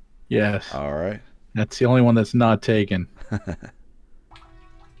 Yes, All right. that's the only one that's not taken.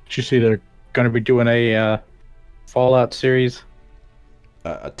 Did you see they're going to be doing a Fallout series?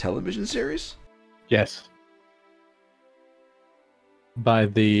 A television series? Yes. By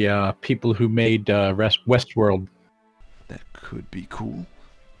the people who made Westworld. That could be cool.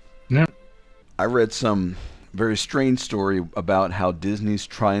 Yeah. I read some very strange story about how Disney's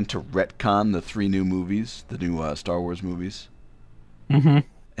trying to retcon the 3 new movies, the new Star Wars movies. Mm-hmm.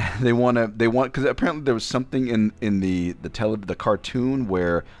 They want because apparently there was something in the cartoon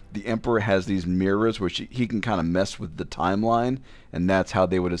where the Emperor has these mirrors where he can kind of mess with the timeline, and that's how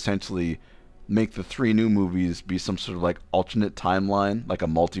they would essentially make the 3 new movies be some sort of like alternate timeline, like a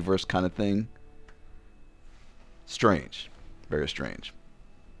multiverse kind of thing. Strange, very strange.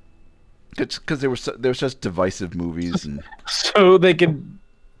 It's because they were such divisive movies, and So they can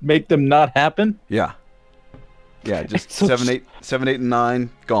make them not happen? yeah, just So 7, 8, and 9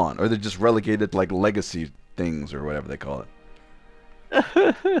 gone, or they're just relegated to like legacy things or whatever they call it.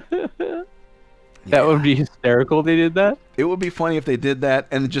 That would be hysterical if they did that. It would be funny if they did that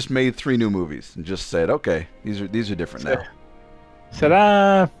and just made 3 new movies and just said, okay, these are different now.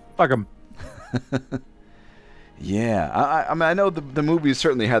 Said, fuck them. Yeah, I mean, I know the movies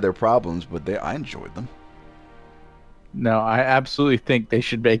certainly had their problems, but I enjoyed them. No, I absolutely think they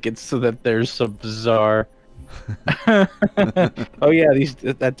should make it so that there's some bizarre. Oh yeah,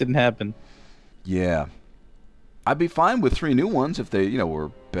 that didn't happen. Yeah, I'd be fine with 3 new ones if they, were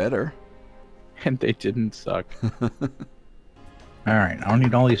better. And they didn't suck. Alright, I don't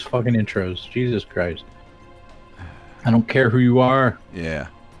need all these fucking intros. Jesus Christ. I don't care who you are. Yeah,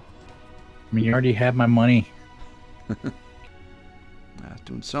 I mean, you already have my money.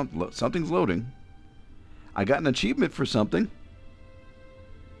 doing something. Something's loading. I got an achievement for something.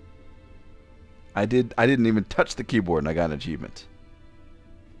 I didn't even touch the keyboard, and I got an achievement.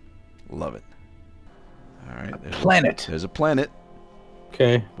 Love it. All right, there's a planet.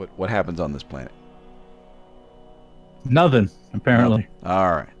 Okay. What happens on this planet? Nothing, apparently.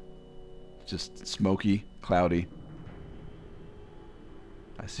 All right. Just smoky, cloudy.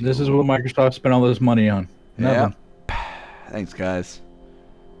 I see. This is what Microsoft spent all this money on. Nothing. Yeah. Thanks, guys.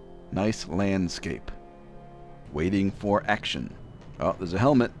 Nice landscape. Waiting for action. Oh, there's a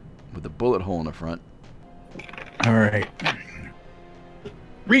helmet with a bullet hole in the front. All right.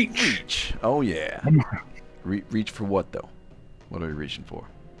 Reach. Oh, yeah. Reach for what, though? What are we reaching for?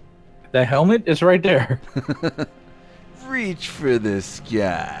 The helmet is right there. Reach for the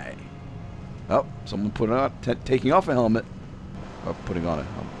sky. Oh, someone put on taking off a helmet. Or putting on a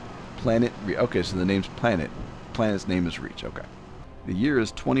planet. Okay, so the name's Planet. Planet's name is Reach. Okay. The year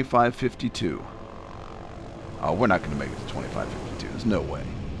is 2552. Oh, we're not going to make it to 2552. There's no way.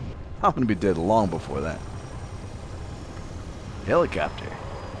 I'm going to be dead long before that. Helicopter.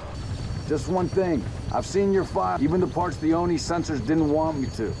 Just one thing. I've seen your file, even the parts the Oni sensors didn't want me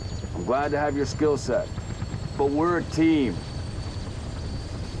to. I'm glad to have your skill set. But we're a team.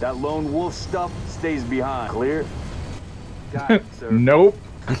 That lone wolf stuff stays behind. Clear? Got it, sir. Nope.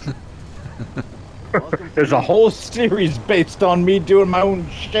 Welcome to There's a whole series based on me doing my own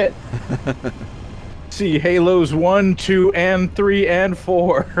shit. See Halos 1, 2, and 3, and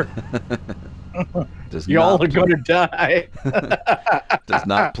 4. Does Y'all not are gonna die. does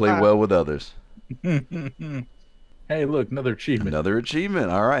not play well with others. Hey, look, another achievement. Another achievement.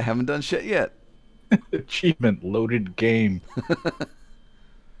 All right, haven't done shit yet. Achievement loaded game.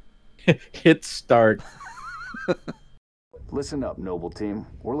 Hit start. Listen up, noble team.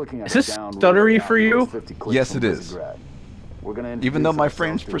 We're looking at Is this a downriver stuttery out for you? north 50 clicks Yes, from it is. Visegrad. We're gonna Even though my introduce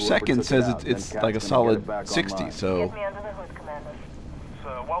frames ourselves per to whoever second took says it out, it's then like a Cap's gonna get solid it back 60, online. so Me under the hood, Commander.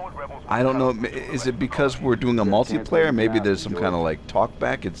 I don't know. Is it because we're doing a multiplayer? Maybe there's some kind of like talk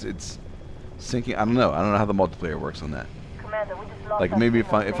back. It's syncing. I don't know. I don't know how the multiplayer works on that. Commander, we just lost Like our maybe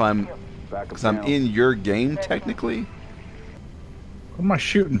signal if on I'm HQ. Backup because I'm channels. in your game technically. What am I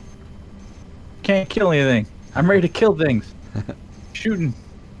shooting? Can't kill anything. I'm ready to kill things. Shooting.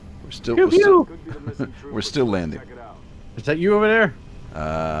 Still, Pew, we're still, Could be the missing troop, we're still but landing. check it out. Is that you over there? Put us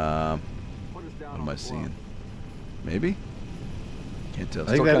down What am on I the seeing? bluff. Maybe? Can't tell. I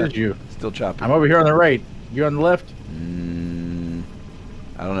think Still that kinda- is you. Still choppy. I'm over here on the right. You on the left?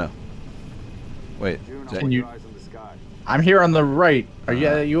 I don't know. Wait. June, is I that- want you- your eyes on the sky. I'm here on the right. Are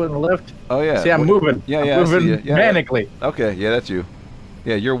you on the left? Oh yeah. See, I'm What- moving. Yeah, I'm yeah. I see moving you. Yeah, manically. Okay, yeah, that's you.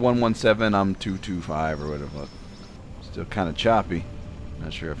 Yeah, you're 117. I'm 225 or whatever. Still kind of choppy.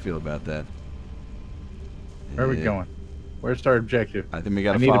 Not sure how I feel about that. Where are we Yeah, going? Where's our objective? I think we I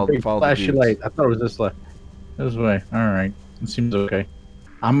gotta need a follow, big follow the flashy dudes. light. I thought it was this way. This way. All right. It seems okay.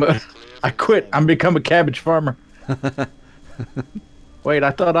 I quit. I'm become a cabbage farmer. Wait,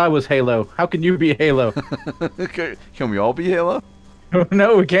 I thought I was Halo. How can you be Halo? Okay, can we all be Halo?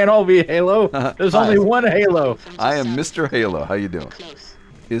 No, we can't all be Halo. There's only Hi. one Halo. I am Mr. Halo. How you doing?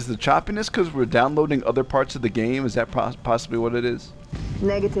 Is the choppiness because we're downloading other parts of the game? Is that possibly what it is?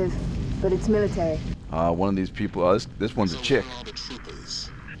 Negative, but it's military. One of these people. This one's a chick.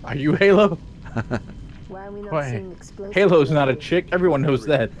 Are you Halo? Why are we not Why? seeing explosives? Halo's not a chick. Everyone knows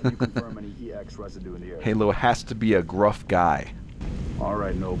that. Can you confirm any EX residue in the area? Halo has to be a gruff guy. All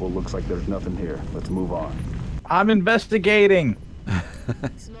right, Noble. Looks like there's nothing here. Let's move on. I'm investigating.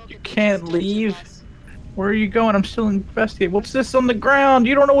 You can't leave. Where are you going? I'm still investigating. What's this on the ground?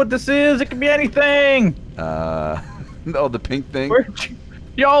 You don't know what this is. It could be anything. Oh, the pink thing. Where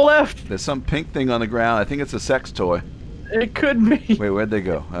y'all left? There's some pink thing on the ground. I think it's a sex toy. It could be. Wait, where'd they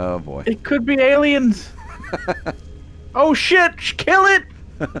go? Oh boy. It could be aliens. Oh shit! Kill it!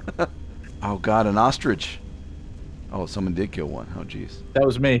 Oh god, an ostrich. Oh, someone did kill one. Oh jeez. That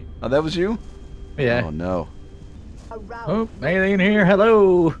was me. Oh, that was you? Yeah. Oh no. Oh, alien here.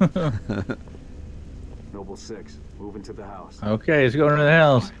 Hello. Noble 6, move into the house. Okay, let's go into the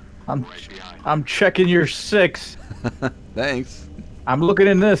house. I'm checking your 6. Thanks. I'm looking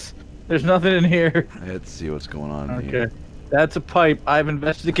in this. There's nothing in here. Let's see what's going on Okay. here. That's a pipe. I've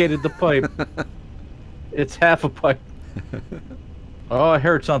investigated the pipe. It's half a pipe. Oh, I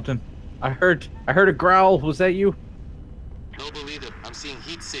heard something. I heard a growl. Was that you? Noble leader, I'm seeing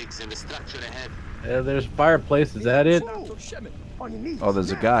heat sinks in the structure ahead. There's a fireplace. Is that it? Oh,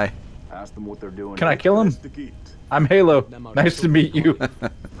 there's a guy. Ask them what they're doing. Can I kill him? I'm Halo. Nice to meet you.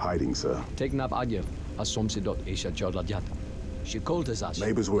 Hiding, sir. Teknab Agyev, Asomsidot Asia Jorladyat. She called us as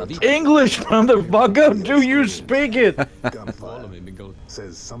Neighbors were English, motherfucker. Do you speak it? gunfire.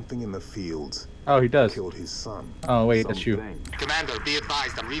 Says something in the fields Oh, he does. killed his son. Oh, wait, that's you. Something. Commander, be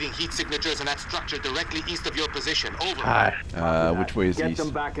advised, I'm reading heat signatures in that structure directly east of your position. Over. Hi. Which way is Get east?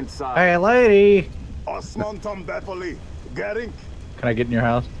 them back inside. Hey, lady. Osman Tom Bepoli. Gering. Can I get in your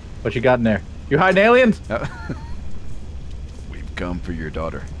house? What you got in there? You hiding aliens? We've come for your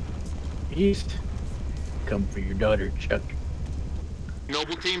daughter. East. Come for your daughter, Chuck.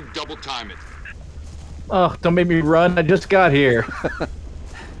 Noble team, double time it. Oh, don't make me run. I just got here.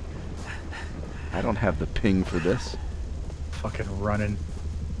 I don't have the ping for this. Fucking running.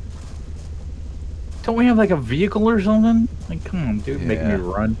 Don't we have like a vehicle or something? Like, come on, dude, make me Yeah.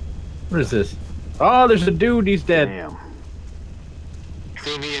 run. What is this? Oh, there's a dude. He's dead. Damn.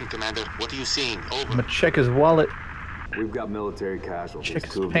 Fill me in, Commander. What are you seeing? I'm Over. gonna check his wallet. We've got military casualties. Check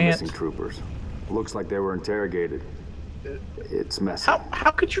his 2 of the pants. missing troopers. Looks like they were interrogated. It's messy.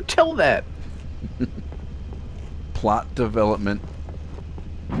 How could you tell that? Plot development.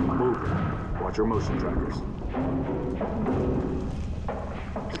 Move. Watch your motion trackers.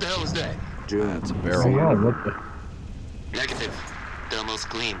 What the hell is that? June. That's a Oh, barrel. yeah, what the? Negative. Thermal's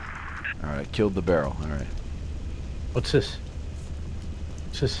clean. All right, killed the barrel. All right. What's this?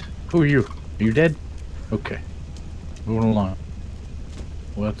 What's this? Who are you? Are you dead? Okay. Moving along.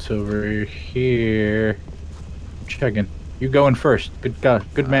 What's over here? Checking. You going first. Good guy.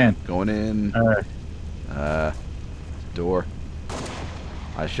 Good man. Going in. All right. Door.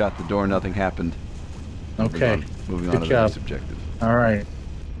 I shot the door. Nothing happened. Okay. Moving Good on to the job. next objective. All right.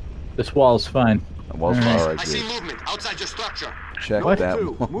 This wall's fine. Wall's All right. all right. I see Good. movement outside your structure. Check What? that.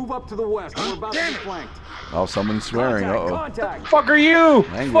 2, one. move up to the west. We're about to be flanked. Oh, someone's swearing. Uh oh. Contact. Fuck are you?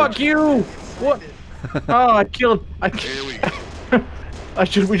 Language. Fuck you! What? Oh, I killed. Here we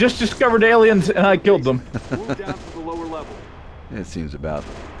go. We just discovered aliens and I killed them. Move down to the lower level. It seems about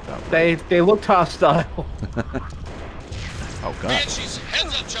right. They looked hostile. Oh god. Banshees,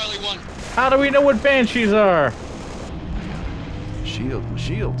 heads up, Charlie 1. How do we know what banshees are?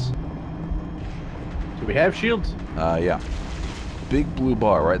 Shields. Do we have shields? Yeah. Big blue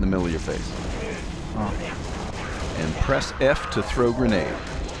bar right in the middle of your face. Oh. And press F to throw grenade.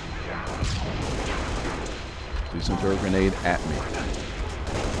 Please don't throw a grenade at me.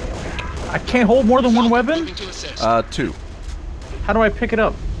 I can't hold more than one weapon? Moving to assist. 2. How do I pick it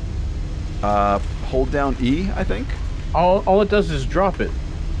up? Hold down E, I think. All it does is drop it.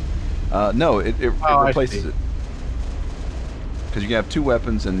 No, it I replaces see. it. Because you can have 2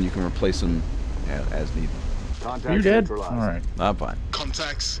 weapons and you can replace them as needed. Contact Are you dead? centralized. All right. I'm fine.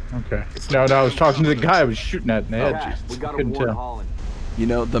 Contacts. Okay. No, I was talking to the guy I was shooting at in the head. Okay, we got to Couldn't warn tell. Holland. You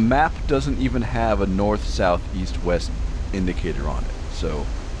know, the map doesn't even have a north, south, east, west indicator on it. So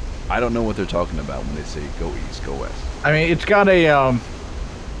I don't know what they're talking about when they say go east, go west. I mean, it's got a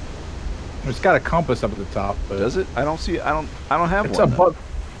compass up at the top. But Does it? I don't see. I don't have It's one. though. above.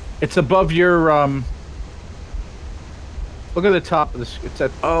 It's above your Look at the top of this. It's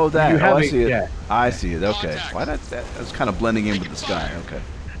at. Oh, that. You have I it- see it. yeah. I see it. Okay. Why that's kind of blending in with the sky. Okay.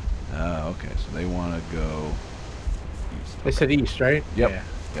 Okay. So they want to go east. They said east, right? Yep. Yeah.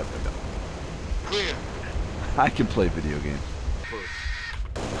 Yep. Clear. I can play video games.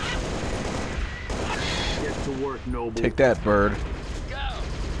 Get to work, Noble. Take that, bird.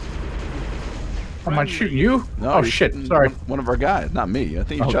 Am I shooting you? No. Oh you're shit! shooting Sorry. One of our guys, not me. I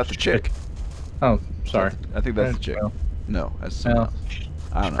think you Oh, shot the shit. chick. Oh, sorry. I think that's the chick. Well, No, that's someone well, else.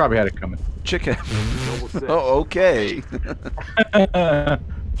 I don't know. probably had it coming. Chick. Noble 6. Oh, okay.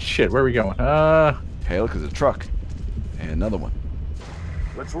 Shit, where are we going? Hey, look, there's a truck. And another one.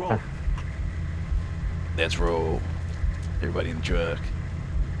 Let's roll. Let's roll. Everybody in the truck.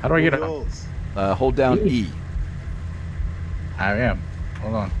 how do I get All on? yours. Hold down E. I am.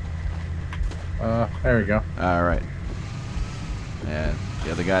 Hold on. There we go. All right. And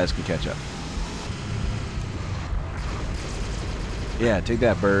the other guys can catch up. Yeah, take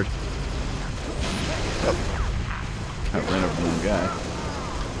that, bird. I ran over one guy.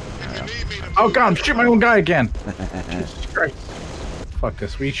 Oh god, I'm shooting my own guy again. Jesus Christ. Fuck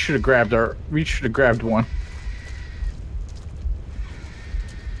this. We should have grabbed one.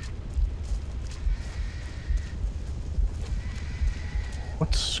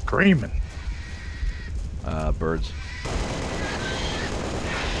 What's screaming? Birds.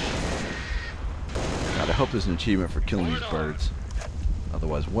 God, I hope there's an achievement for killing these birds.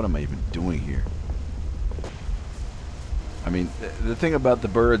 Otherwise, what am I even doing here? I mean, the thing about the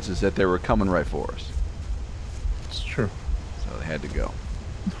birds is that they were coming right for us. It's true. So they had to go.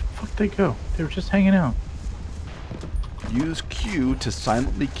 Fuck they go? They were just hanging out. Use Q to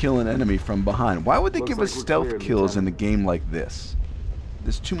silently kill an enemy from behind. Why would they Looks give like us we're stealth clear, kills in a Lieutenant. game like this?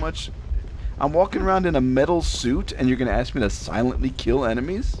 There's too much... I'm walking around in a metal suit and you're going to ask me to silently kill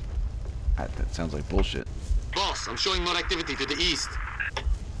enemies? That sounds like bullshit. Boss, I'm showing more activity to the east.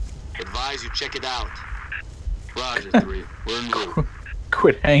 Advise you check it out. Roger, 3. We're en route.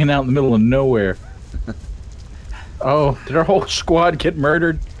 Quit hanging out in the middle of nowhere. Oh, did our whole squad get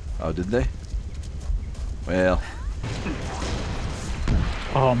murdered? Oh, did they? Well,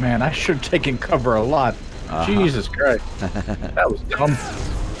 Oh man, I should have taken cover a lot. Jesus Christ. That was dumb.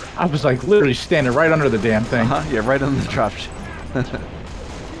 I was like literally standing right under the damn thing. yeah, right on the dropship.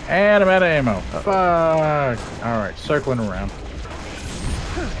 And I'm out of ammo. Fuck. Alright, circling around.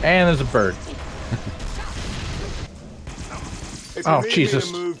 And there's a bird. If Oh, you need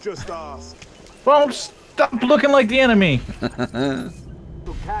Jesus. me to move, just ask. Well, stop looking like the enemy.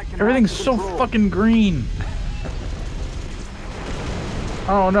 Everything's so fucking green.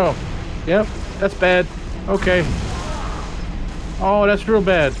 Oh no. Yep, that's bad. Okay. Oh, that's real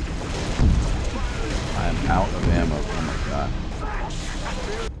bad. I'm out of ammo. Oh my god.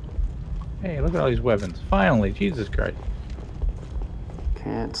 Hey, look at all these weapons. Finally, Jesus Christ.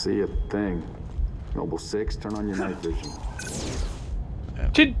 Can't see a thing. Noble 6, turn on your night vision.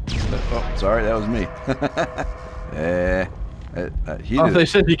 Did Oh, sorry, that was me. He oh, did they it.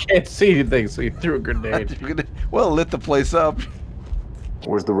 said you can't see anything, so you threw a grenade. Well, it lit the place up.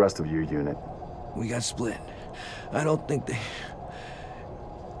 Where's the rest of your unit? We got split. I don't think they...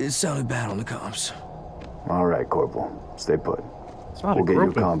 It sounded bad on the comms. All right, Corporal. Stay put. It's not We'll a get you a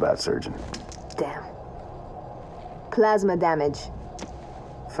groping. combat surgeon. Damn. Plasma damage.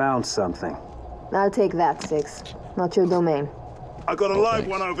 Found something. I'll take that, 6. Not your domain. I got a live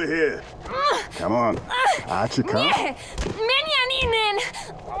one over here. Come on. Archie, come. Menjaninen!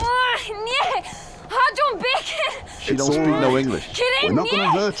 Nie! Hađom beke! She don't It's speak all no right. English. We're not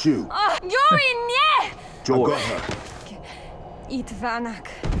gonna hurt you. Jori, nie! George. I got her. Eat Vanak.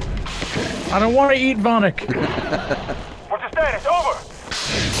 I don't want to eat Vonik. What's the status? Over!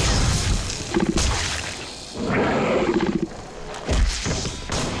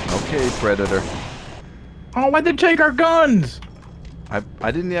 Okay, Predator. Oh, why'd they take our guns? I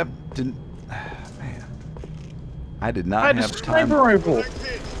didn't have man. I did not I had a have time. sniper rifle.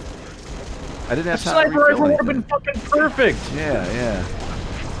 I didn't A have time to sniper refill rifle would have been anything. fucking perfect. Yeah.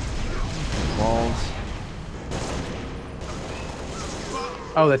 Balls.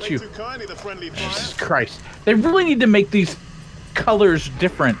 Oh, that's you. Too kindly, the friendly fire. Jesus Christ. They really need to make these colors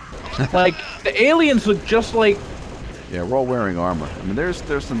different. Like, the aliens look just like... Yeah, we're all wearing armor. I mean, there's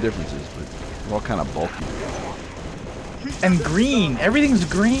some differences, but we're all kind of bulky. And green. Everything's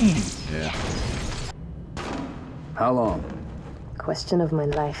green. Yeah. How long? Question of my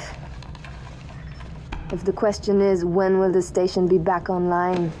life. If the question is, when will the station be back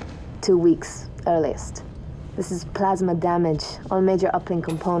online? 2 weeks, earliest. This is plasma damage. All major uplink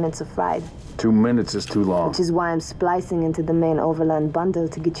components are fried. 2 minutes is too long. Which is why I'm splicing into the main overland bundle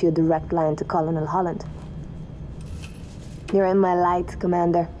to get you a direct line to Colonel Holland. You're in my light,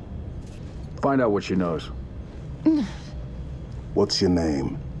 Commander. Find out what she knows. What's your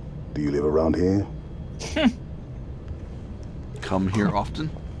name? Do you live around here? Come here often?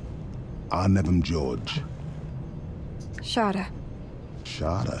 Arnevim George. Shada.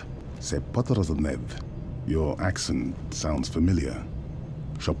 Shada. Se Potrozonev. Your accent sounds familiar.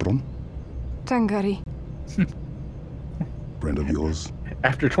 Chopron? Tangari. Friend of yours?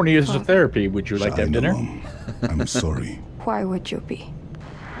 After 20 years of therapy, would you like to have dinner? I'm sorry. Why would you be?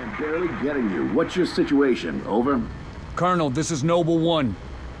 I'm barely getting you. What's your situation? Over? Colonel, this is Noble One.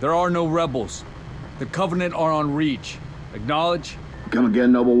 There are no rebels. The Covenant are on Reach. Acknowledge? Come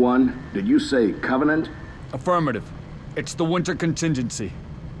again, Noble One. Did you say Covenant? Affirmative. It's the winter contingency.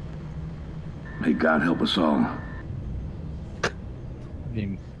 May God help us all.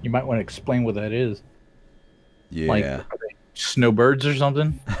 You might want to explain what that is. Yeah. Like, are they snowbirds or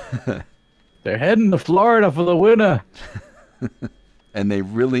something? They're heading to Florida for the winter. And they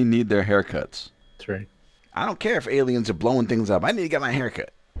really need their haircuts. That's right. I don't care if aliens are blowing things up. I need to get my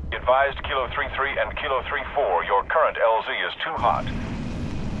haircut. Advised Kilo 33 and Kilo 34, your current LZ is too hot.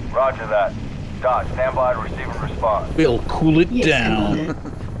 Roger that. Dot, stand by to receive and respond. We'll cool it down.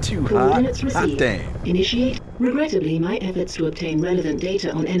 Commander. Too hot. Coordinates Hot received. damn. Initiate. Regrettably, my efforts to obtain relevant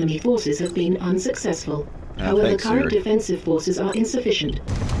data on enemy forces have been unsuccessful. However, thanks, current Siri. defensive forces are insufficient.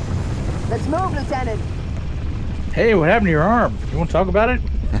 Let's move, Lieutenant. Hey, what happened to your arm? You want to talk about it?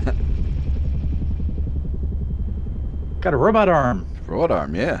 Got a robot arm. Robot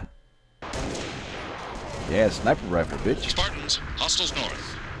arm, yeah. Yeah, sniper rifle, bitch. Spartans, hostiles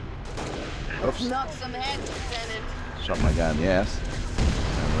north. Oops. Knock some heads, Lieutenant. Shot my guy in the ass.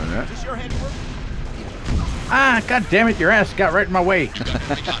 Is your handiwork? Ah, god damn it, your ass got right in my way.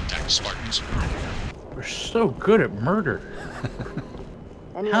 Contact, Spartans. We're so good at murder.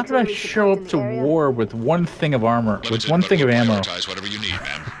 Any How did I artillery show support up in to the area? war with one thing of armor, with Limited, one but thing of we'll ammo? prioritize whatever you need,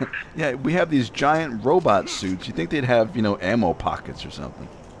 ma'am. Yeah, we have these giant robot suits. You think they'd have, ammo pockets or something.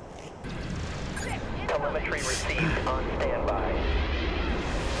 Telemetry received on standby.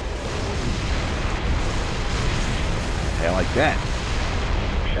 Hey, I like that.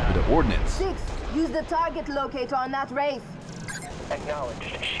 With the ordnance. 6, use the target locator on that Wraith.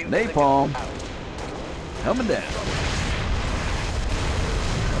 Acknowledged. Shoot Napalm. Helmet down.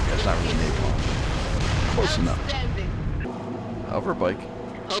 Okay, it's not really napalm. Close enough. Hover bike.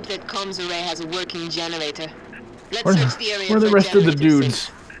 Hope that comms array has a working generator. Let's Where, search the area where are the for rest of the generator dudes?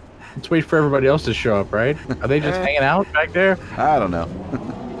 sinks. Let's wait for everybody else to show up, right? Are they just hanging out back there? I don't know.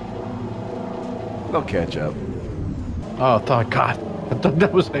 They'll catch up. Oh, thank God. I thought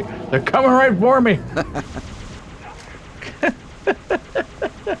that was like, they're coming right for me.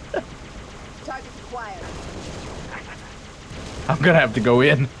 Target acquired. I'm gonna have to go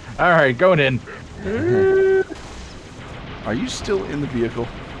in. All right, going in. Are you still in the vehicle?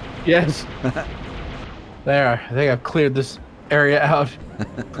 Yes. There, I think I've cleared this area out.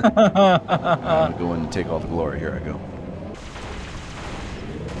 I'm gonna go in and take all the glory. Here I go.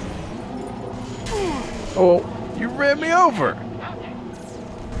 Oh, you ran me over!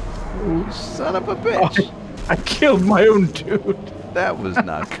 You son of a bitch! I killed my own dude. That was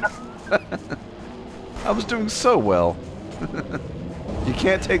not good. I was doing so well. You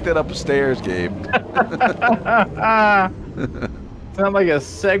can't take that up the stairs, Gabe. Sound like a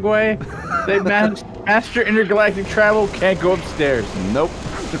segue? They master intergalactic travel can't go upstairs. Nope.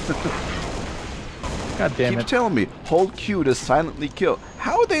 God damn Keep it. telling me, hold Q to silently kill.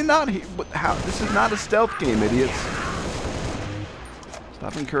 How are they not here? How? This is not a stealth game, idiots.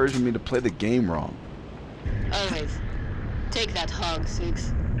 Stop encouraging me to play the game wrong. Always. Take that hog,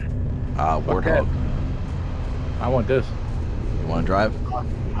 Six. Warthog. I want this. You want to drive?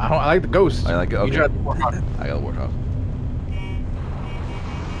 I like the ghost. I like it. Okay. You drive the Warthog. I got a Warthog.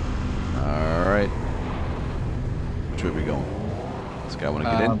 All right. Which way are we going? This guy want to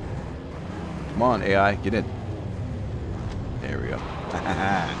get in? Come on, AI, get in. There we go.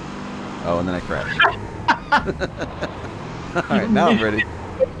 Oh, and then I crashed. All right, now I'm ready.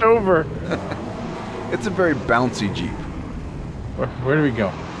 It's over. It's a very bouncy Jeep. Where do we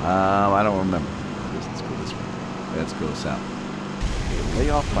go? I don't remember. Let's go this way. Let's go south. Hey, lay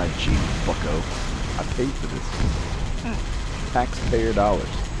off my Jeep, bucko. I paid for this. Taxpayer dollars.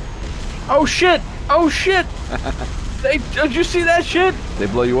 Oh shit! Oh shit! Did you see that shit? They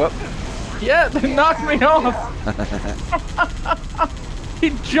blow you up? Yeah, they knocked me off.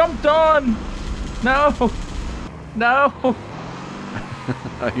 He jumped on. No. No.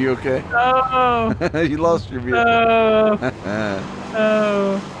 Are you okay? No. You lost your vehicle. No.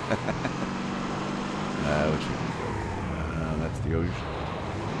 No. Which way do we go? That's the ocean.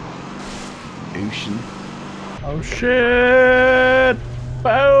 Ocean. Oh shit!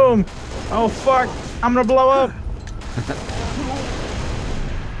 Boom! Oh fuck! I'm gonna blow up.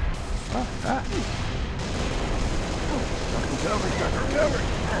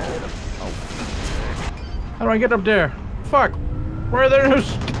 How do I get up there? Fuck! Where are there no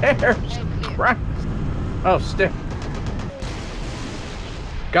stairs? Crap! Oh, stairs.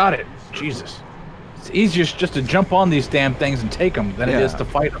 Got it. Jesus. It's easier just to jump on these damn things and take them than it is to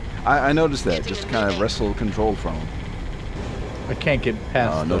fight them. I noticed that. Just kind of wrestle control from them. I can't get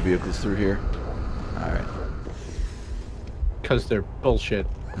past. Oh, no vehicles through here. All right. Because they're bullshit.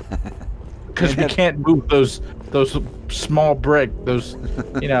 Because we can't move those small brick, those,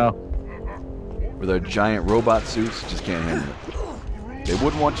 you know. With our giant robot suits, just can't handle it. They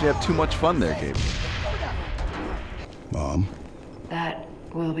wouldn't want you to have too much fun there, Gabe. Mom? That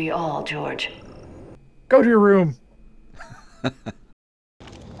will be all, George. Go to your room.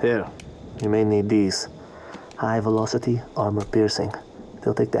 Here, you may need these. High velocity, armor piercing.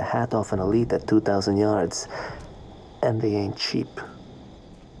 They'll take the hat off an elite at 2,000 yards. And they ain't cheap.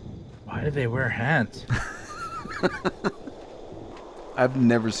 Why do they wear hats? I've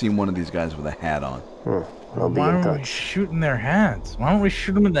never seen one of these guys with a hat on. I'll be Why in aren't we touch. shooting their hats? Why don't we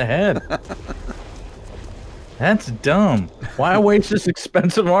shoot them in the head? That's dumb. Why waste this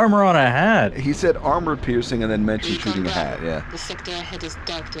expensive armor on a hat? He said armor piercing and then mentioned shooting a hat, yeah. The sector ahead is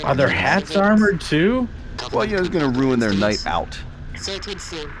dark. Are their hats armored too? Well, you know, it's going to ruin their night out. Certain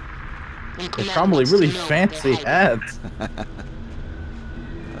soon. They're probably really fancy hats.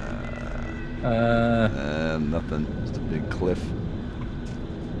 Nothing. Just a big cliff.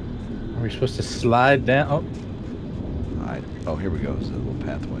 Are we supposed to slide down? Oh. Oh, here we go. It's a little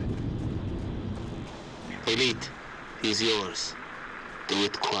pathway. Elite, he's yours. Do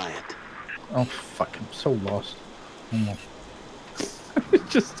it quiet. Oh, fuck. I'm so lost. I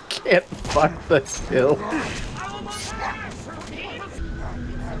just can't fuck this hill.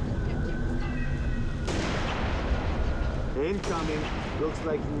 Incoming. Looks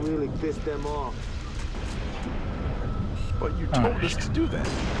like you really pissed them off. But you told us to do that.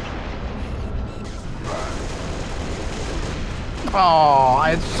 Oh, I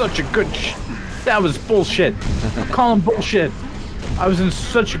had such a good that was bullshit. I'm calling bullshit. I was in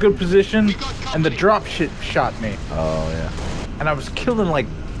such a good position, and the drop shit shot me. Oh, yeah. And I was killing, like,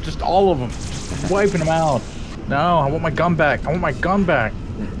 just all of them. Just wiping them out. No, I want my gun back. I want my gun back.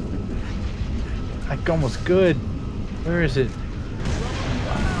 That gun was good. Where is it?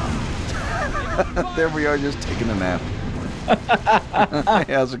 There we are, just taking a nap.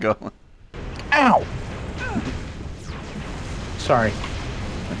 Hey, how's it going? Ow! Sorry.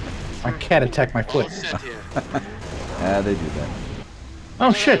 My cat attacked my foot. Yeah, they do that.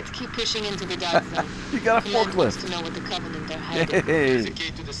 Oh shit! Keep pushing into the dark zone. You got a forklift. To know what the Covenant are hiding. Hey.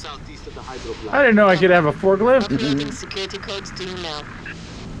 I didn't know I could have a forklift. Uploading security codes to you now.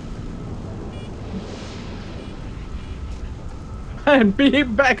 And B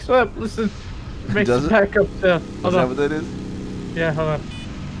backs up. Listen, makes Does it it? back up. Hold Is that on. what that is? Yeah, hold on.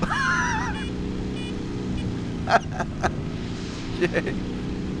 Yay.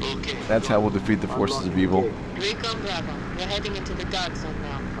 That's how we'll defeat the forces of evil. Recon Bravo. We're heading into the dark zone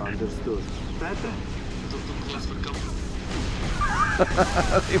now. Understood.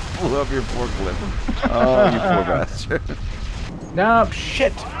 They blew up your forklift. Oh, you poor bastard. Nope,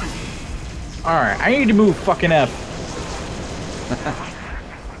 shit. Alright, I need to move fucking F.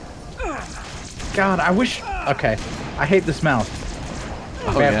 God, I wish... Okay, I hate this mouse.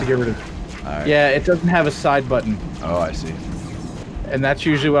 Oh, I have yeah? to get rid of it. All right. Yeah, it doesn't have a side button. Oh, I see. And that's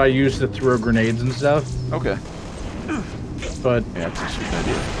usually what I use to throw grenades and stuff. Okay. But yeah, that's actually a good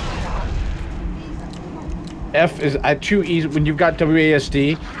idea. F is too easy. When you've got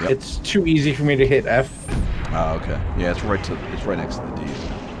WASD, it's too easy for me to hit F. Oh, okay. Yeah, it's right next to the D.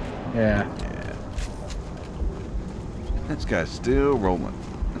 Yeah. Yeah. This guy's still rolling.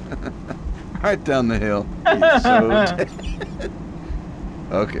 Right down the hill. He's so dead.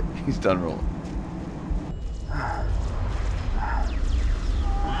 Okay, he's done rolling.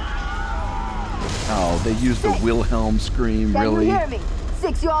 Oh, they used the Wilhelm scream, Can really? you hear me?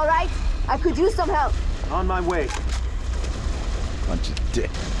 6, you alright? I could use some help. On my way. Bunch of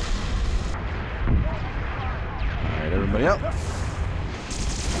dicks. Alright, everybody up.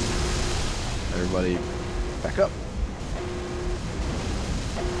 Everybody back up.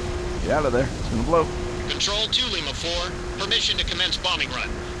 Get out of there. It's gonna blow. Control to Lima 4. Permission to commence bombing run.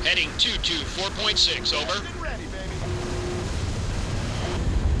 Heading 224.6, over.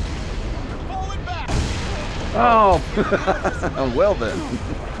 Oh! Well then.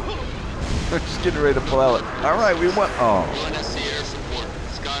 We're just getting ready to pull out. Alright, we went. Oh.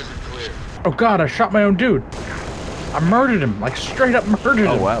 Oh god, I shot my own dude. I murdered him, like straight up murdered him.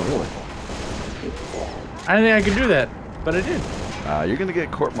 Oh wow, really? I didn't think I could do that, but I did. You're gonna get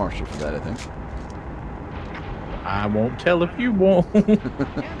court-martialed for that, I think. I won't tell if you won't.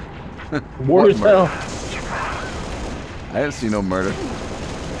 War as hell. I didn't see no murder.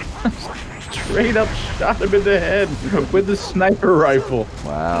 Straight up shot him in the head with the sniper rifle.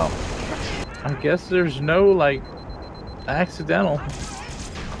 Wow. I guess there's no, like, accidental.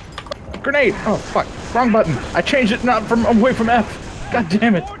 Grenade! Oh, fuck. Wrong button. I changed it not from away from F. God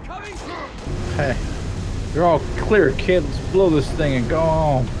damn it. Hey. You're all clear, kid. Let's blow this thing and go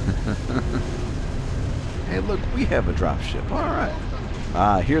home. Hey, look, we have a dropship.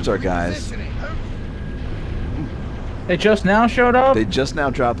 Alright. Here's our guys. They just now showed up? They just now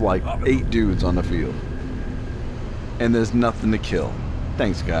dropped like 8 dudes on the field. And there's nothing to kill.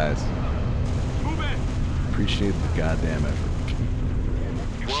 Thanks, guys. Appreciate the goddamn effort.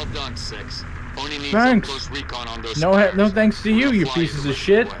 Well done, 6. Only need Thanks. some close recon on those No thanks to you, you pieces of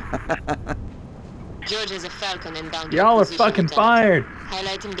shit. George has a Falcon inbound. Y'all are fucking fired.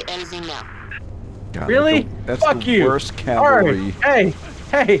 Highlighting the LZ now. God, Really? That's Fuck the you. worst cavalry. Alright,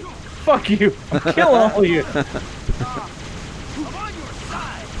 hey, fuck you. I'm killing all of you.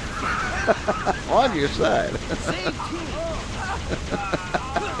 On your side.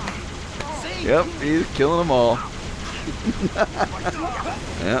 Yep, he's killing them all.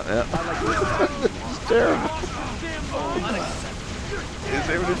 Yep. It's terrible. Is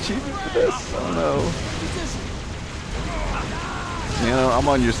there an achievement for this? Oh no. You know, I'm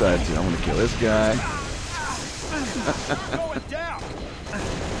on your side too. I'm gonna kill this guy.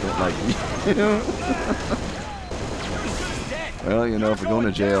 Don't like me. Well, you know, if we're going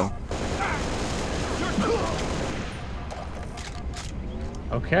to jail.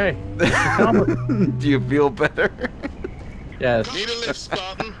 Okay. Do you feel better? Yes. Need a lift,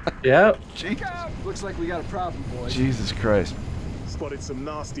 Spartan? Yep. Looks like we got a problem, boys. Jesus Christ. Spotted some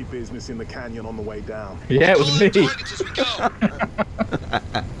nasty business in the canyon on the way down. Yeah, it was me.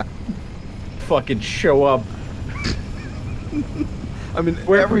 Fucking show up. I mean,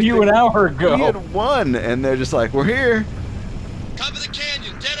 where were you an hour ago? We had won, and they're just like, we're here. Cover the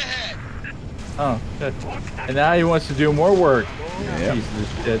canyon, dead ahead. Oh, good. And now he wants to do more work. Yeah. Piece of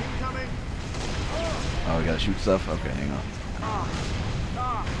shit. Oh, we gotta shoot stuff? Okay, hang on.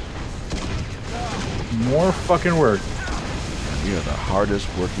 More fucking work. We are the hardest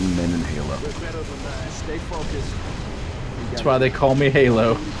working men in Halo. Stay focused. That's why they call me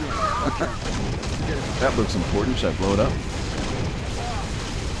Halo. That looks important. Should I blow it up?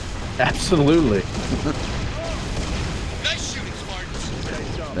 Absolutely. Nice shooting, Spartans.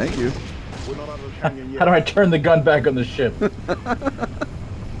 Thank you. How do I turn the gun back on the ship?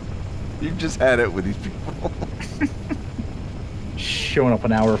 You've just had it with these people. Showing up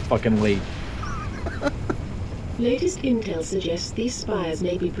an hour fucking late. Latest intel suggests these spires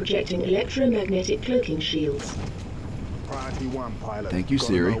may be projecting electromagnetic cloaking shields. Priority 1, pilot. Thank you,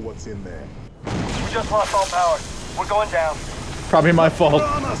 Gotta Siri. know what's in there. We just lost all power. We're going down. Probably my fault.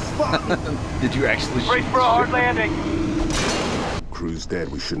 Did you actually Brace shoot for a the hard ship? landing. Crew's dead.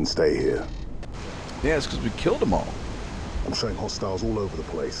 We shouldn't stay here. Yeah, it's because we killed them all. I'm showing hostiles all over the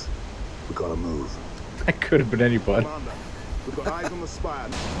place. We gotta move. That could have been anybody. Commander, we've got eyes on the spire.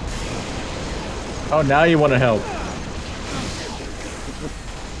 Oh, now you want to help.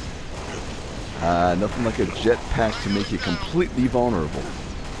 Nothing like a jetpack to make you completely vulnerable.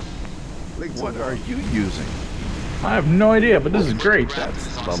 What are you using? I have no idea, but this is great.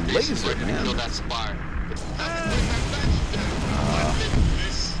 That's the laser, man.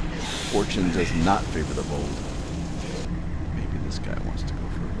 Fortune does not favor the bold. Maybe this guy wants to go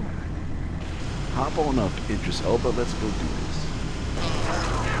for a ride. Hop on up, Idris Elba. Let's go do this.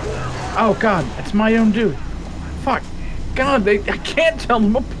 Oh god, it's my own dude. Fuck. God, I can't tell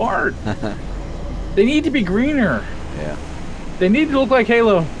them apart. They need to be greener. Yeah. They need to look like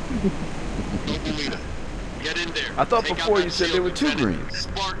Halo. Get in there. I thought before you said they were too green.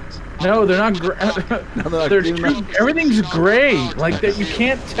 No, they're not gray. No, they're not green enough. Everything's gray. Like that, you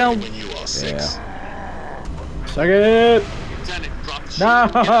can't tell. Yeah. Suck it!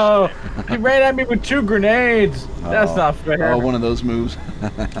 No! He ran at me with 2 grenades! That's not fair. Oh, one of those moves.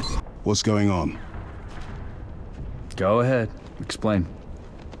 What's going on? Go ahead. Explain.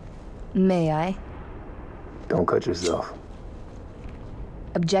 May I? Don't cut yourself.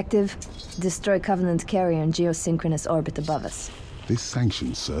 Objective: destroy Covenant carrier in geosynchronous orbit above us. This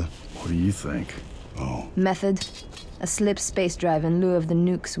sanctions, sir. What do you think? Oh. Method: a slip space drive in lieu of the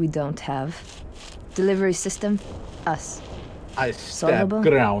nukes we don't have. Delivery system: us. I stab Solvable?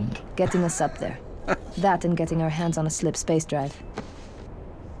 ground. Getting us up there. That and getting our hands on a slip space drive.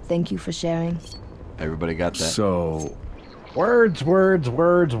 Thank you for sharing. Everybody got that? So... Words,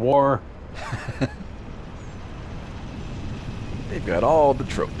 war. They've got all the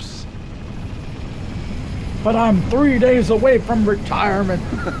tropes. But I'm 3 days away from retirement.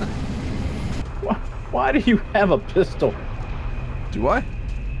 Why do you have a pistol? Do I?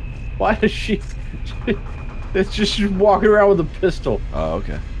 Why does she... It's just she's walking around with a pistol. Oh,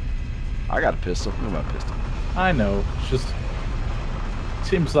 okay. I got a pistol. I got a pistol. I know. It's just...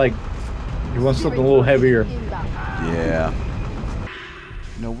 Seems like you want something a little heavier. Yeah.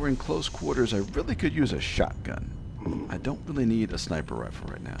 You know, we're in close quarters. I really could use a shotgun. I don't really need a sniper rifle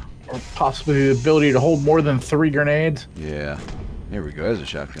right now. Or possibly the ability to hold more than 3 grenades. Yeah. Here we go. There's a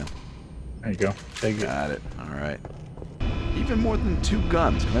shotgun. There you go. Take it. Got it. All right. Even more than 2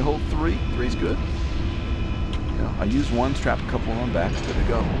 guns. Can I hold 3? 3's good. You know, I use 1, strap a couple on back, good to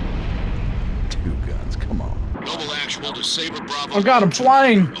go. 2 guns. Come on. Noble Actual to Saber Bravo. Oh God, I'm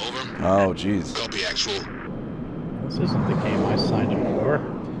flying! Over. Oh, jeez. Copy Actual. This isn't the game I signed up for.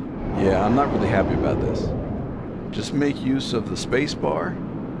 Yeah, I'm not really happy about this. Just make use of the space bar.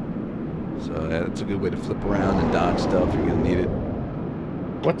 So that's a good way to flip around and dodge stuff. You're gonna need it.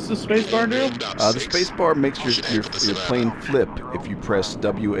 What's the space bar do? The space bar makes your plane flip if you press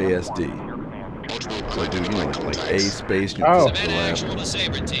WASD. So do, you know, like A space. You Actual to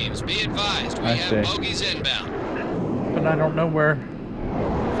Saber teams. Be advised, we have bogeys inbound. But I don't know where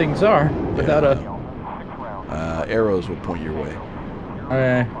things are without a... Arrows will point your way.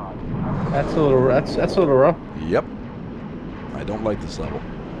 Okay. That's a little rough. Yep. I don't like this level.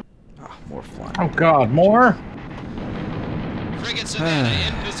 Ah, more flying. Oh God, more? Frigate Savannah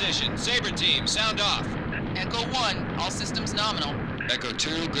in position. Saber team, sound off. Echo 1, all systems nominal. Echo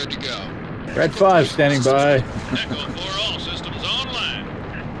 2, good to go. Red 5 standing by. Echo 4, all systems online.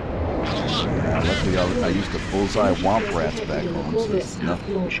 Yeah, luckily I used to bullseye womp rats back home, so it's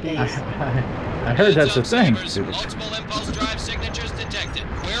nothing. I heard that's a thing. Multiple impulse drive signatures detected.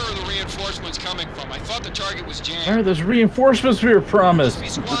 Where are the reinforcements coming from? I thought the target was jammed. Where are those reinforcements we were promised?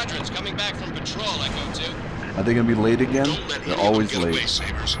 Must be squadrons coming back from patrol, Echo 2. Are they gonna be late again? They're always late. Give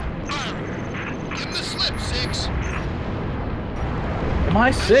them the slip, 6. Am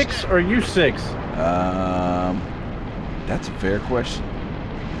I 6 or are you 6? That's a fair question.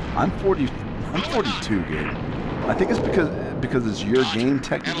 I'm 42, Gabe. I think it's because it's your game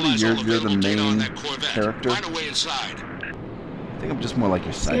technically. You're the main character. Find a way inside. I think I'm just more like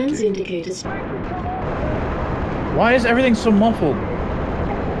your Scans sidekick. indicators. Why is everything so muffled?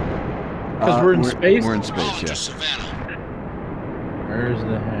 Because we're in space? We're in space, yeah. Where's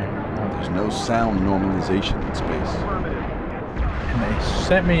the heck? There's no sound normalization in space. And they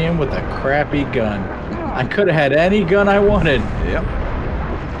sent me in with a crappy gun. I could have had any gun I wanted. Yep.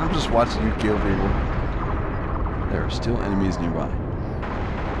 I'm just watching you kill people. There are still enemies nearby.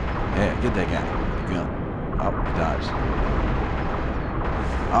 Yeah, get that guy. Get the gun. Oh, dodge.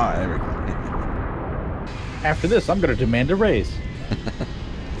 Ah, there we go. After this, I'm going to demand a raise.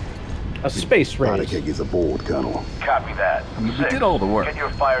 A space raise. Radakick is aboard, Colonel. Copy that. I mean, we did all the work. Get your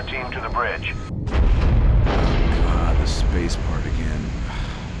fire team to the bridge. God, the space part again.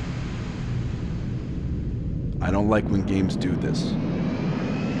 I don't like when games do this.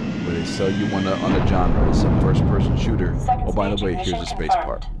 Where they sell you on a genre. It's a first-person shooter. Oh, by the way, here's the space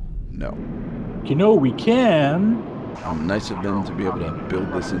part. No. You know, we can. Nice of them to be able to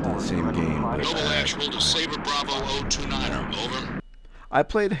build this into the same game. But, Noble Actual to Saber Bravo 029er. Over. I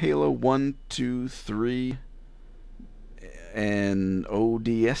played Halo 1, 2, 3, and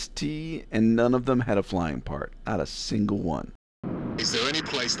ODST, and none of them had a flying part. Not a single one. Is there any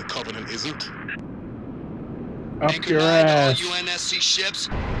place the Covenant isn't? Up your ass. UNSC ships. Is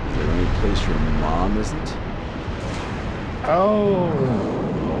there any place your mom isn't? Oh.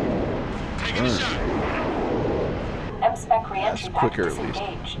 Taking a shot. M-Spec re-entry That's quicker, pack at least.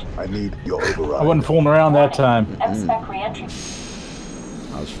 disengaged. I need your override. I wasn't fooling around that time. M-Spec re-entry.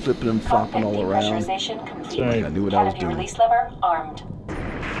 I was flipping and flopping all around. Pressurization complete. Sorry. I knew what I was Canopy doing. release lever armed.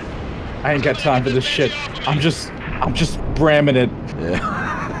 I ain't got time for this shit. I'm just bramming it.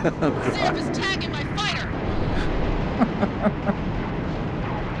 Yeah. Zip is tagging my fighter.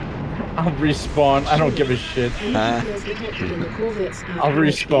 I'll respawn. I don't give a shit. I'll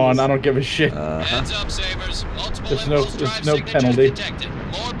respawn. I don't give a shit. Heads up, Sabers. Multiple There's impulse drive no signatures penalty. detected.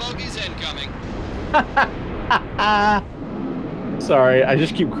 More bogeys incoming. Sorry, I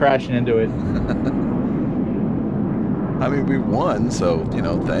just keep crashing into it. I mean, we won, so, you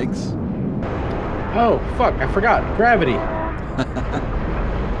know, thanks. Oh, fuck, I forgot. Gravity.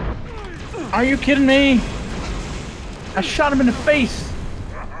 Are you kidding me? I shot him in the face.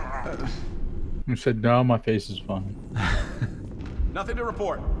 You said, no, my face is fine. Nothing to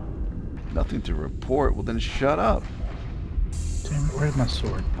report. Nothing to report? Well, then shut up. Damn it, where's my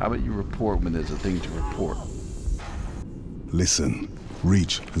sword? How about you report when there's a thing to report? Listen,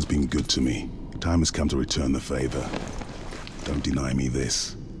 Reach has been good to me. Time has come to return the favor. Don't deny me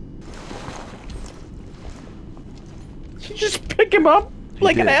this. You just pick him up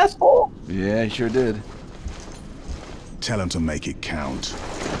like an asshole? Yeah, he sure did. Tell him to make it count.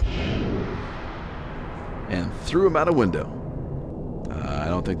 And threw him out a window. I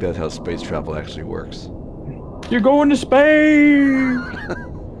don't think that's how space travel actually works. You're going to space!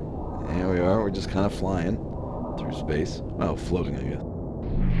 Here we are, we're just kind of flying through space. Well, floating, I guess.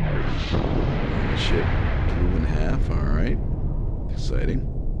 Ship blew in half, alright. Exciting.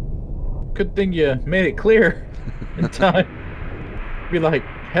 Good thing you made it clear in time. Be like,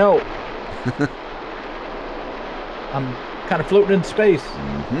 help. I'm kind of floating in space.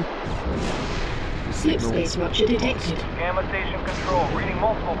 Slip space rupture detected. Gamma station control, reading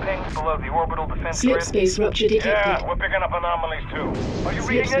multiple pings below the orbital defense Slip grid. space rupture detected. Yeah, we're picking up anomalies too. Are you Slip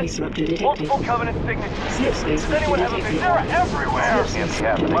reading space it? rupture detected. Multiple Covenant signatures. Slip space Does anyone rupture have a detected. They're everywhere. Slip space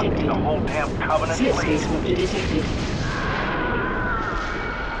Yeah, rupture let detected. the whole damn Covenant Slip leave. space rupture detected.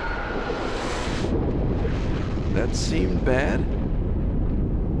 That seemed bad.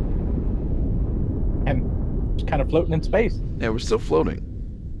 And just kind of floating in space. Yeah, we're still floating.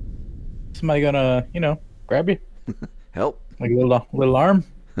 Somebody gonna, you know, grab you? Help. Like a little arm?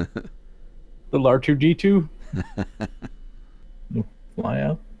 Little R2-D2? Fly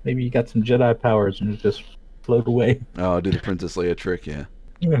out? Maybe you got some Jedi powers and just float away. Oh, do the Princess Leia trick, yeah.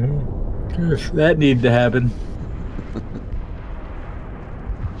 That needed to happen.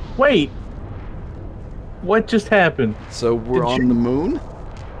 Wait! What just happened? So we're on the moon?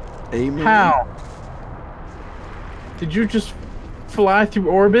 A moon? How? Did you just fly through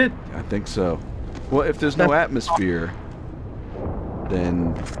orbit? I think so. Well, if there's no atmosphere,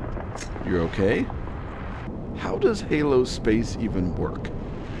 then you're okay? How does Halo space even work?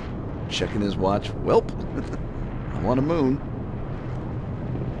 Checking his watch. Welp. I'm on a moon.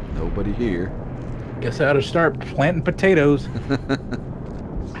 Nobody here. Guess I ought to start planting potatoes.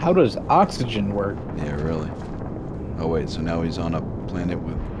 How does oxygen work? Yeah, really. Oh, wait, so now he's on a planet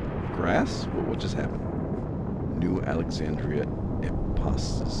with grass? What just happened? New Alexandria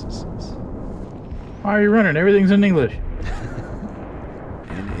Epostasis. Why are you running? Everything's in English.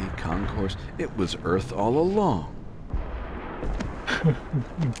 In a concourse. It was Earth all along. Oh,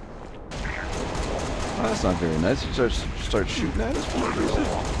 that's not very nice. You start shooting at us for no reason.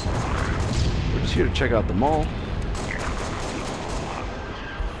 We're just here to check out the mall.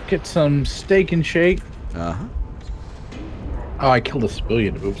 Get some steak and shake. Uh-huh. Oh, I killed a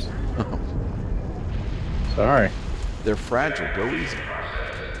civilian. Oops. Sorry. They're fragile. Go easy.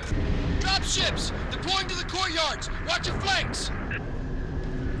 Drop ships! Deploying to the courtyards! Watch your flanks!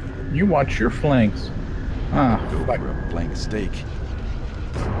 You watch your flanks. Ah, Go for a blank steak.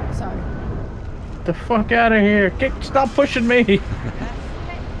 Sorry. Get the fuck out of here. Stop pushing me.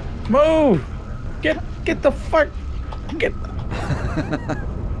 Move. Get the fuck. Get.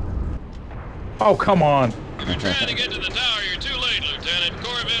 Oh, come on. If you're trying to get to the tower, you're too late, Lieutenant.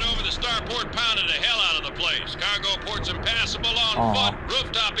 Corvette over the starport pounded the hell out of the place. Cargo port's impassable on foot.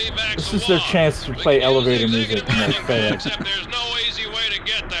 Rooftop evacs. This is their chance to play elevator music and they fail. Except there's no easy way to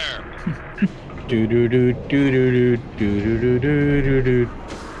get there. Do do do do do do do do do do do.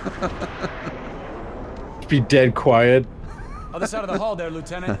 Be dead quiet. Other side of the hall there,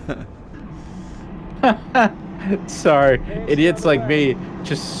 Lieutenant. Sorry, idiots like me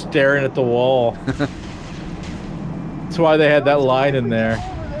just staring at the wall. That's why they had that line in there.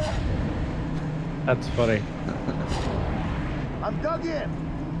 That's funny. I'm dug in.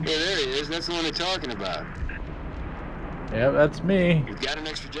 Hey, there he is. That's the one they're talking about. Yeah, that's me. You've got an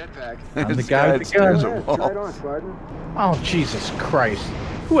extra jetpack. I'm the guy with the gun. Right on, Spartan. Oh, Jesus Christ.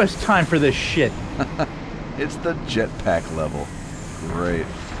 Who has time for this shit? It's the jetpack level. Great.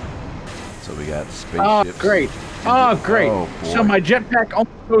 So we got spaceships. Oh, great. Oh, great. Oh, boy. So my jetpack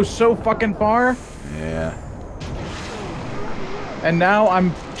only goes so fucking far? Yeah. And now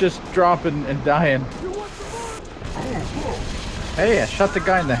I'm just dropping and dying. Hey, I shot the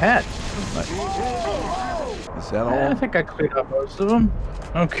guy in the hat. Is that all? I think I cleared up most of them.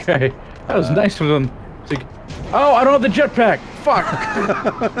 Okay. That was nice of them. Oh, I don't have the jetpack. Fuck.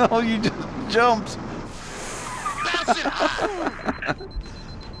 Oh, you just jumped.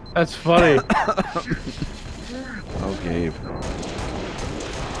 That's funny. Oh, Gabe.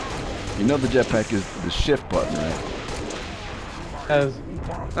 You know the jetpack is the shift button, right?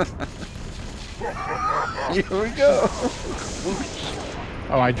 Here we go.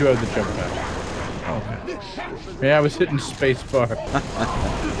 Oh, I do have the jetpack. Okay. Yeah, I was hitting spacebar.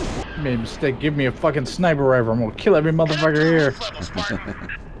 Made a mistake. Give me a fucking sniper rifle. I'm gonna kill every motherfucker here.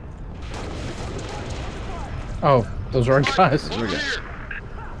 Oh, those are our guys.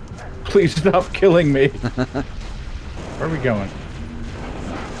 Please stop killing me. Where are we going?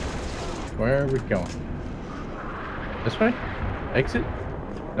 Where are we going? This way? Exit?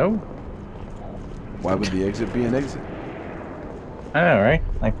 No? Why would the exit be an exit? I know, right?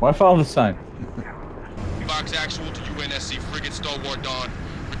 Like, why follow the sign? Fox Actual to UNSC frigate Stalwart Dawn.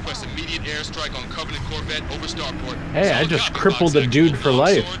 Request immediate airstrike on Covenant Corvette over Starport. Hey, I just crippled a dude for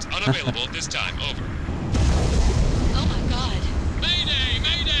life. Unavailable at this time. Over. Oh my god. Mayday!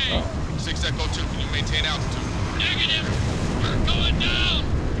 Mayday! 6 Echo 2, can you maintain altitude? Negative. We're going down.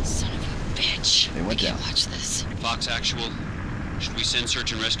 Son of a bitch. They went down. Watch this. Fox Actual, should we send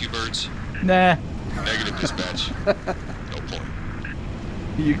search and rescue birds? Nah. Negative dispatch. No point.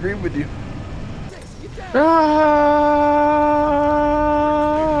 He agreed with you.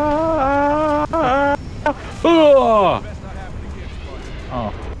 Oh.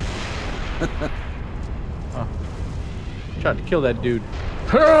 Tried to kill that dude.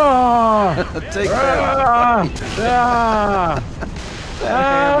 Take that.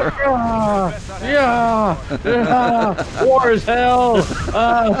 War is hell.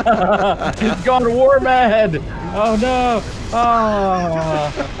 He's gone war mad. Oh no.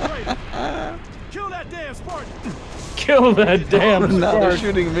 Kill that damn Spartan. Kill that damn Spartan. Now they're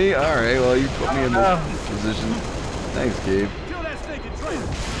shooting me? Alright, well, you put me in this position. Thanks, Gabe. Kill that stinking traitor.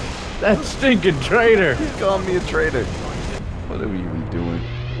 That stinking traitor. He's calling me a traitor. What are we even doing?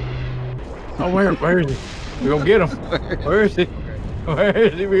 Oh, where is he? We gonna get him. Where is he? Where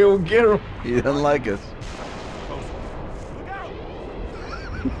is he? We gonna get him. He doesn't like us.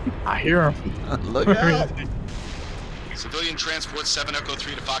 I hear him. Look out. Civilian transport 7 Echo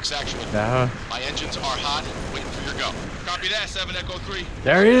 3 to Fox Actual. Uh-huh. My engines are hot, waiting for your go. Copy that, 7 Echo 3.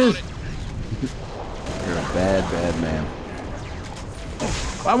 There he is. You're a bad, bad man.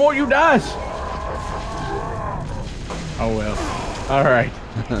 Why won't you die? Oh well. All right.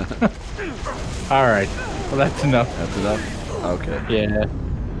 All right. Well, that's enough. That's enough? Okay. Yeah.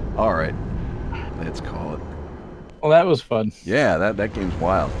 All right. Let's call it. Well, that was fun. Yeah, that game's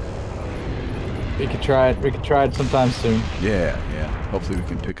wild. We could try it. We could try it sometime soon. Yeah. Hopefully we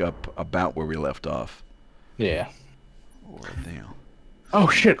can pick up about where we left off. Yeah. Or down. Oh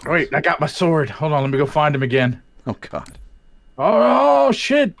shit! Wait, I got my sword. Hold on, let me go find him again. Oh god. Oh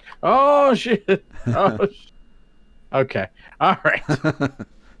shit! Oh shit! Oh. Okay. All right.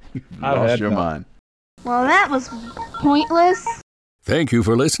 You've lost your mind. Well, that was pointless. Thank you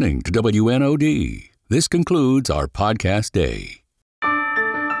for listening to WNOD. This concludes our podcast day.